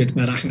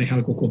सेन्टिग्रेडमा राख्ने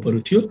खालको खोपहरू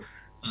थियो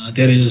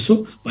धेरै जसो,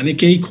 भने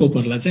केही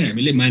खोपहरूलाई चाहिँ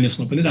हामीले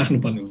माइनसमा पनि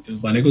राख्नुपर्ने हुन्थ्यो।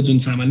 भनेको जुन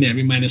सामान्य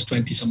हामी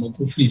 -20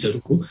 सम्मको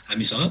फ्रिजहरूको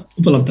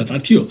हामीसँग उपलब्धता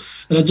थियो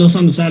र जस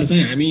अनुसार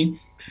चाहिँ हामी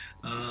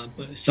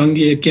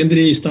सङ्घीय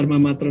केन्द्रीय स्तरमा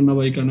मात्र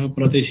नभइकन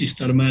प्रदेश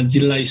स्तरमा,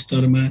 जिल्ला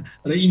स्तरमा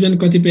र इभन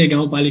कतिपय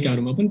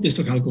गाउँपालिकाहरूमा पनि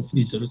त्यस्तो खालको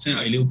फ्रिजहरू चाहिँ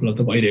अहिले उपलब्ध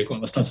भइरहेको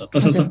अवस्था छ।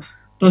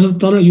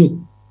 तर यो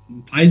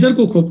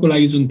फाइजरको खोपको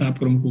लागि जुन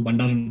तापक्रमको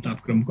भण्डारण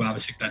तापक्रमको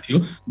आवश्यकता थियो,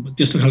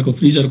 त्यस्तो खालको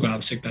फ्रिजरको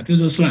आवश्यकता थियो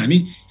जसलाई हामी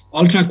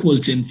अल्ट्रा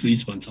कोल्ड चेन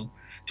फ्रिज भन्छौँ।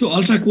 त्यो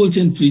अल्ट्रा कोल्ड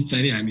चेन फ्रिज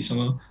चाहिँ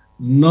हामीसँग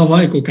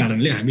नभएको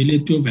कारणले हामीले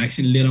त्यो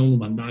भ्याक्सिन लिएर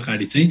आउनुभन्दा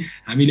अगाडि चाहिँ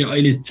हामीले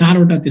अहिले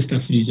 4वटा त्यस्ता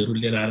फ्रिजहरू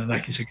लिएर आएर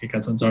राखिसकेका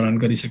छौँ, जडान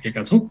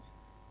गरिसकेका छौँ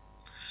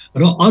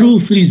र अरू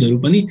फ्रिजहरू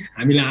पनि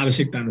हामीलाई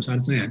आवश्यकता अनुसार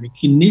चाहिँ हामी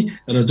किन्ने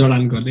र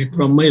जडान गर्ने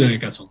क्रममै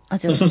रहेका छौँ।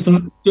 तसर्थ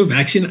त्यो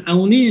भ्याक्सिन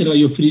आउने र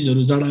यो फ्रिजहरू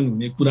जडान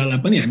हुने कुरालाई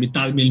पनि हामी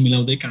तालमेल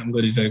मिलाउँदै काम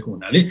गरिरहेको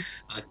हुनाले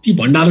ती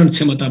भण्डारण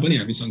क्षमता पनि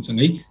हामी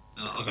सँगसँगै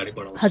अगाडि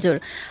बढाउँछौँ। हजुर,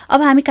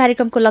 अब हामी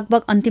कार्यक्रमको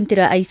लगभग अन्तिमतिर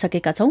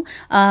आइसकेका छौँ।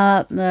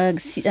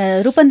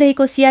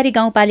 रूपन्देहीको सियारी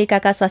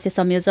गाउँपालिकाका स्वास्थ्य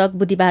संयोजक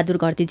बुद्धिबहादुर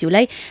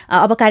घरतीज्यूलाई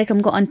अब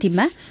कार्यक्रमको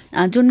अन्तिममा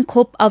जुन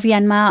खोप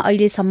अभियानमा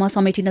अहिलेसम्म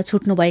समेटिन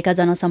छुट्नुभएका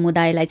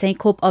जनसमुदायलाई चाहिँ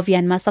खोप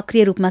अभियानमा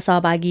सक्रिय रूपमा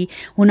सहभागी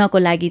हुनको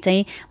लागि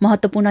चाहिँ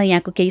महत्त्वपूर्ण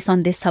यहाँको केही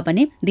सन्देश छ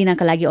भने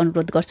दिनका लागि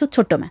अनुरोध गर्छु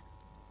छोटोमा।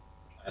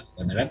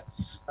 धन्यवाद।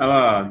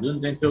 अब जुन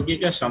चाहिँ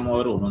तोकिएका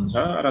समूहहरू हुनुहुन्छ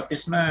र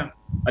त्यसमा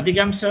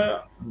अधिकांश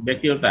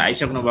व्यक्तिहरू त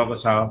आइसक्नु भएको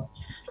छ,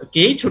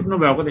 केही छुट्नु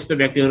भएको त्यस्तो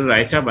व्यक्तिहरू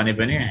रहेछ भने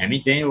पनि हामी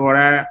चाहिँ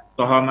वडा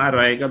तहमा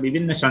रहेका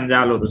विभिन्न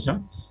सञ्जालहरू छ,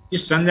 त्यो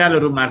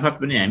सञ्जालहरू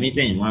मार्फत पनि हामी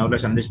चाहिँ उहाँहरूलाई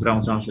सन्देश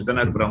पुर्याउँछौँ,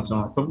 सूचनाहरू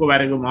पुर्याउँछौँ, खोपको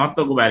बारेको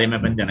महत्त्वको बारेमा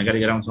पनि जानकारी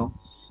गराउँछौँ।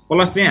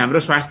 प्लस चाहिँ हाम्रो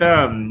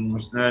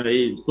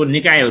स्वास्थ्यको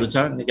निकायहरू छ,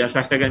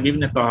 स्वास्थ्यका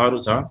विभिन्न तहहरू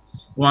छ,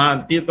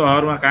 उहाँ त्यो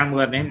तहहरूमा काम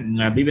गर्ने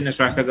विभिन्न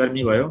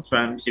स्वास्थ्यकर्मी भयो,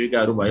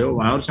 स्वयंसेविकाहरू भयो,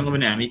 उहाँहरूसँग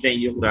पनि हामी चाहिँ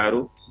यो कुराहरू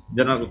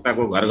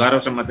जनताको घर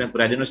घरसम्म चाहिँ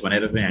पुर्याइदिनुहोस्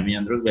भनेर चाहिँ हामी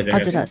अनुरोध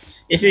गरिरहेका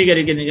छौँ। यसै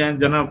गरिकन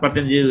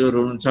जनप्रतिनिधिहरू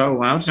हुनुहुन्छ,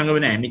 उहाँहरूसँग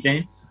पनि हामी चाहिँ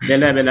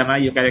बेला बेलामा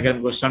यो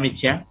कार्यक्रमको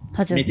समीक्षा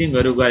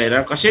मिटिङहरू गरेर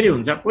कसरी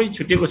हुन्छ, कोही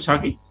छुटेको छ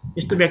कि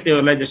त्यस्तो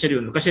व्यक्तिहरूलाई जसरी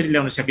हुन्छ कसरी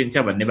ल्याउन सकिन्छ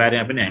भन्ने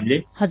बारेमा पनि हामीले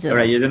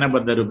एउटा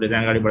योजनाबद्ध रूपले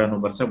अगाडि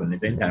बढाउनुपर्छ भन्ने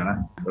चाहिँ धारणा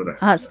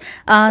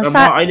र म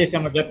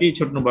अहिलेसम्म जति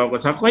छुट्नु भएको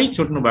छ, कोही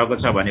छुट्नु भएको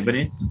छ भने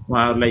पनि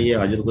उहाँहरूलाई यो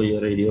हजुरको यो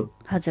रेडियो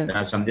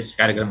सन्देश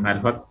कार्यक्रम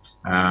मार्फत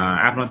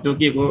आफ्नो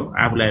तोकिएको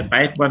आफूलाई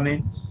पाएक पर्ने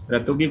र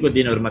तोकिएको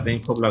दिनहरूमा चाहिँ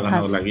खोप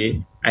लगाउनको लागि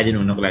आइदिनु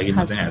हुनको लागि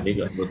म चाहिँ हार्दिक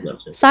अनुरोध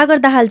गर्छु। सागर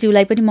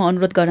दाहालज्यूलाई पनि म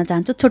अनुरोध गर्न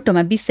चाहन्छु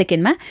छोटोमा 20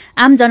 सेकेन्डमा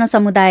आम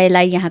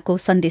जनसमुदायलाई यहाँको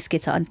सन्देश के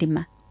छ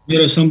अन्तिममा?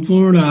 मेरो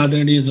सम्पूर्ण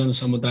आदरणीय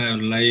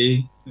जनसमुदायहरूलाई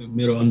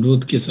मेरो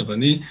अनुरोध के छ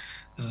भने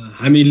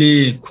हामीले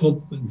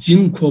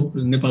जुन खोप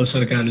नेपाल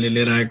सरकारले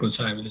लिएर आएको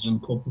छ, हामीले जुन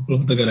खोप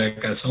उपलब्ध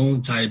गराएका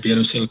छौँ, चाहे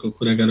भेरोसेलको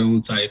कुरा गरौँ,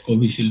 चाहे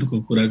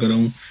कोभिसिल्डको कुरा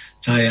गरौँ,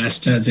 चाहे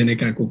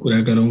एस्ट्राजेनेकाको कुरा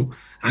गरौँ,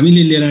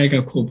 हामीले लिएर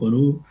आएका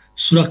खोपहरू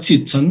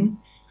सुरक्षित छन्।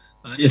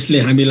 यसले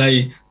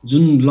हामीलाई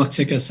जुन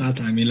लक्ष्यका साथ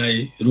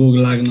हामीलाई रोग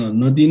लाग्न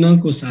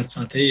नदिनको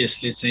साथसाथै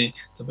यसले चाहिँ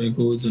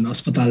तपाईँको जुन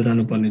अस्पताल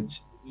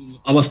जानुपर्ने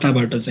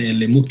अवस्थाबाट चाहिँ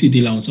यसले मुक्ति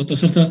दिलाउँछ।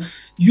 तसर्थ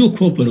यो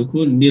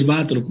खोपहरूको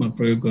निर्बाध रूपमा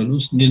प्रयोग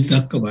गर्नुहोस्,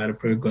 निर्धक्क भएर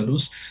प्रयोग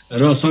गर्नुहोस्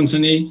र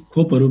सँगसँगै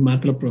खोपहरू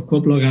मात्र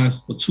खोप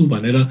लगाएको छु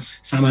भनेर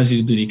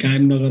सामाजिक दूरी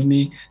कायम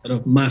नगर्ने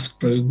र मास्क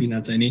प्रयोग बिना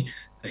चाहिँ नि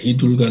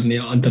हिँडुल गर्ने,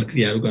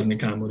 अन्तर्क्रियाहरू गर्ने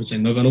कामहरू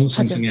चाहिँ नगरौँ।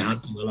 सँगसँगै हात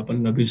धुनलाई पनि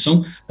नबिर्सौँ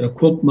र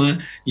खोपमा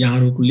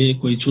यहाँहरूले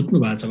कोही छुट्नु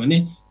भएको छ भने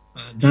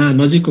जहाँ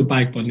नजिकको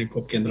बाहेक पर्ने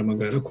खोप केन्द्रमा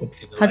गएर खोप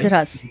लिनु। हजुर,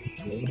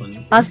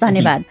 हस्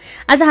धन्यवाद।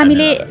 आज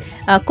हामीले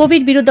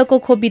कोभिड विरुद्धको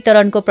खोप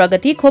वितरणको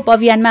प्रगति, खोप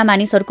अभियानमा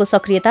मानिसहरूको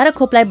सक्रियता र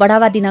खोपलाई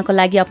बढावा दिनको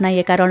लागि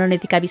अपनाइएका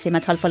रणनीतिका विषयमा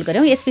छलफल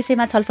गर्यौं। यस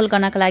विषयमा छलफल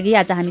गर्नका लागि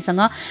आज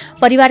हामीसँग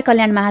परिवार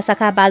कल्याण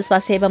महाशाखा बाल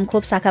स्वास्थ्य एवं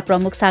खोप शाखा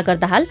प्रमुख सागर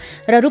दाहाल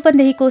र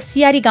रूपन्देहीको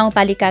सियारी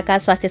गाउँपालिकाका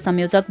स्वास्थ्य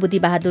संयोजक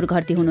बुद्धिबहादुर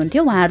घरती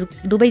हुनुहुन्थ्यो। उहाँहरू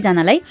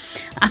दुवैजनालाई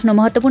आफ्नो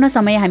महत्त्वपूर्ण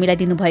समय हामीलाई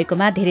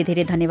दिनुभएकोमा धेरै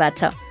धेरै धन्यवाद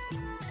छ।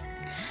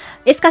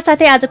 यसका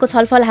साथै आजको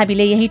छलफल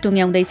हामीले यही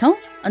टुङ्ग्याउँदैछौँ।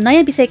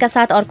 नयाँ विषयका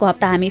साथ अर्को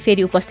हप्ता हामी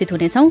फेरि उपस्थित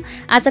हुनेछौँ।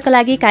 आजका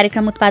लागि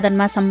कार्यक्रम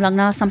उत्पादनमा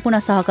संलग्न सम्पूर्ण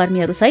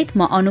सहकर्मीहरूसहित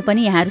म अनु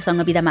पनि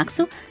यहाँहरूसँग बिदा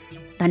माग्छु।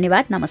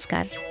 धन्यवाद,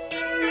 नमस्कार।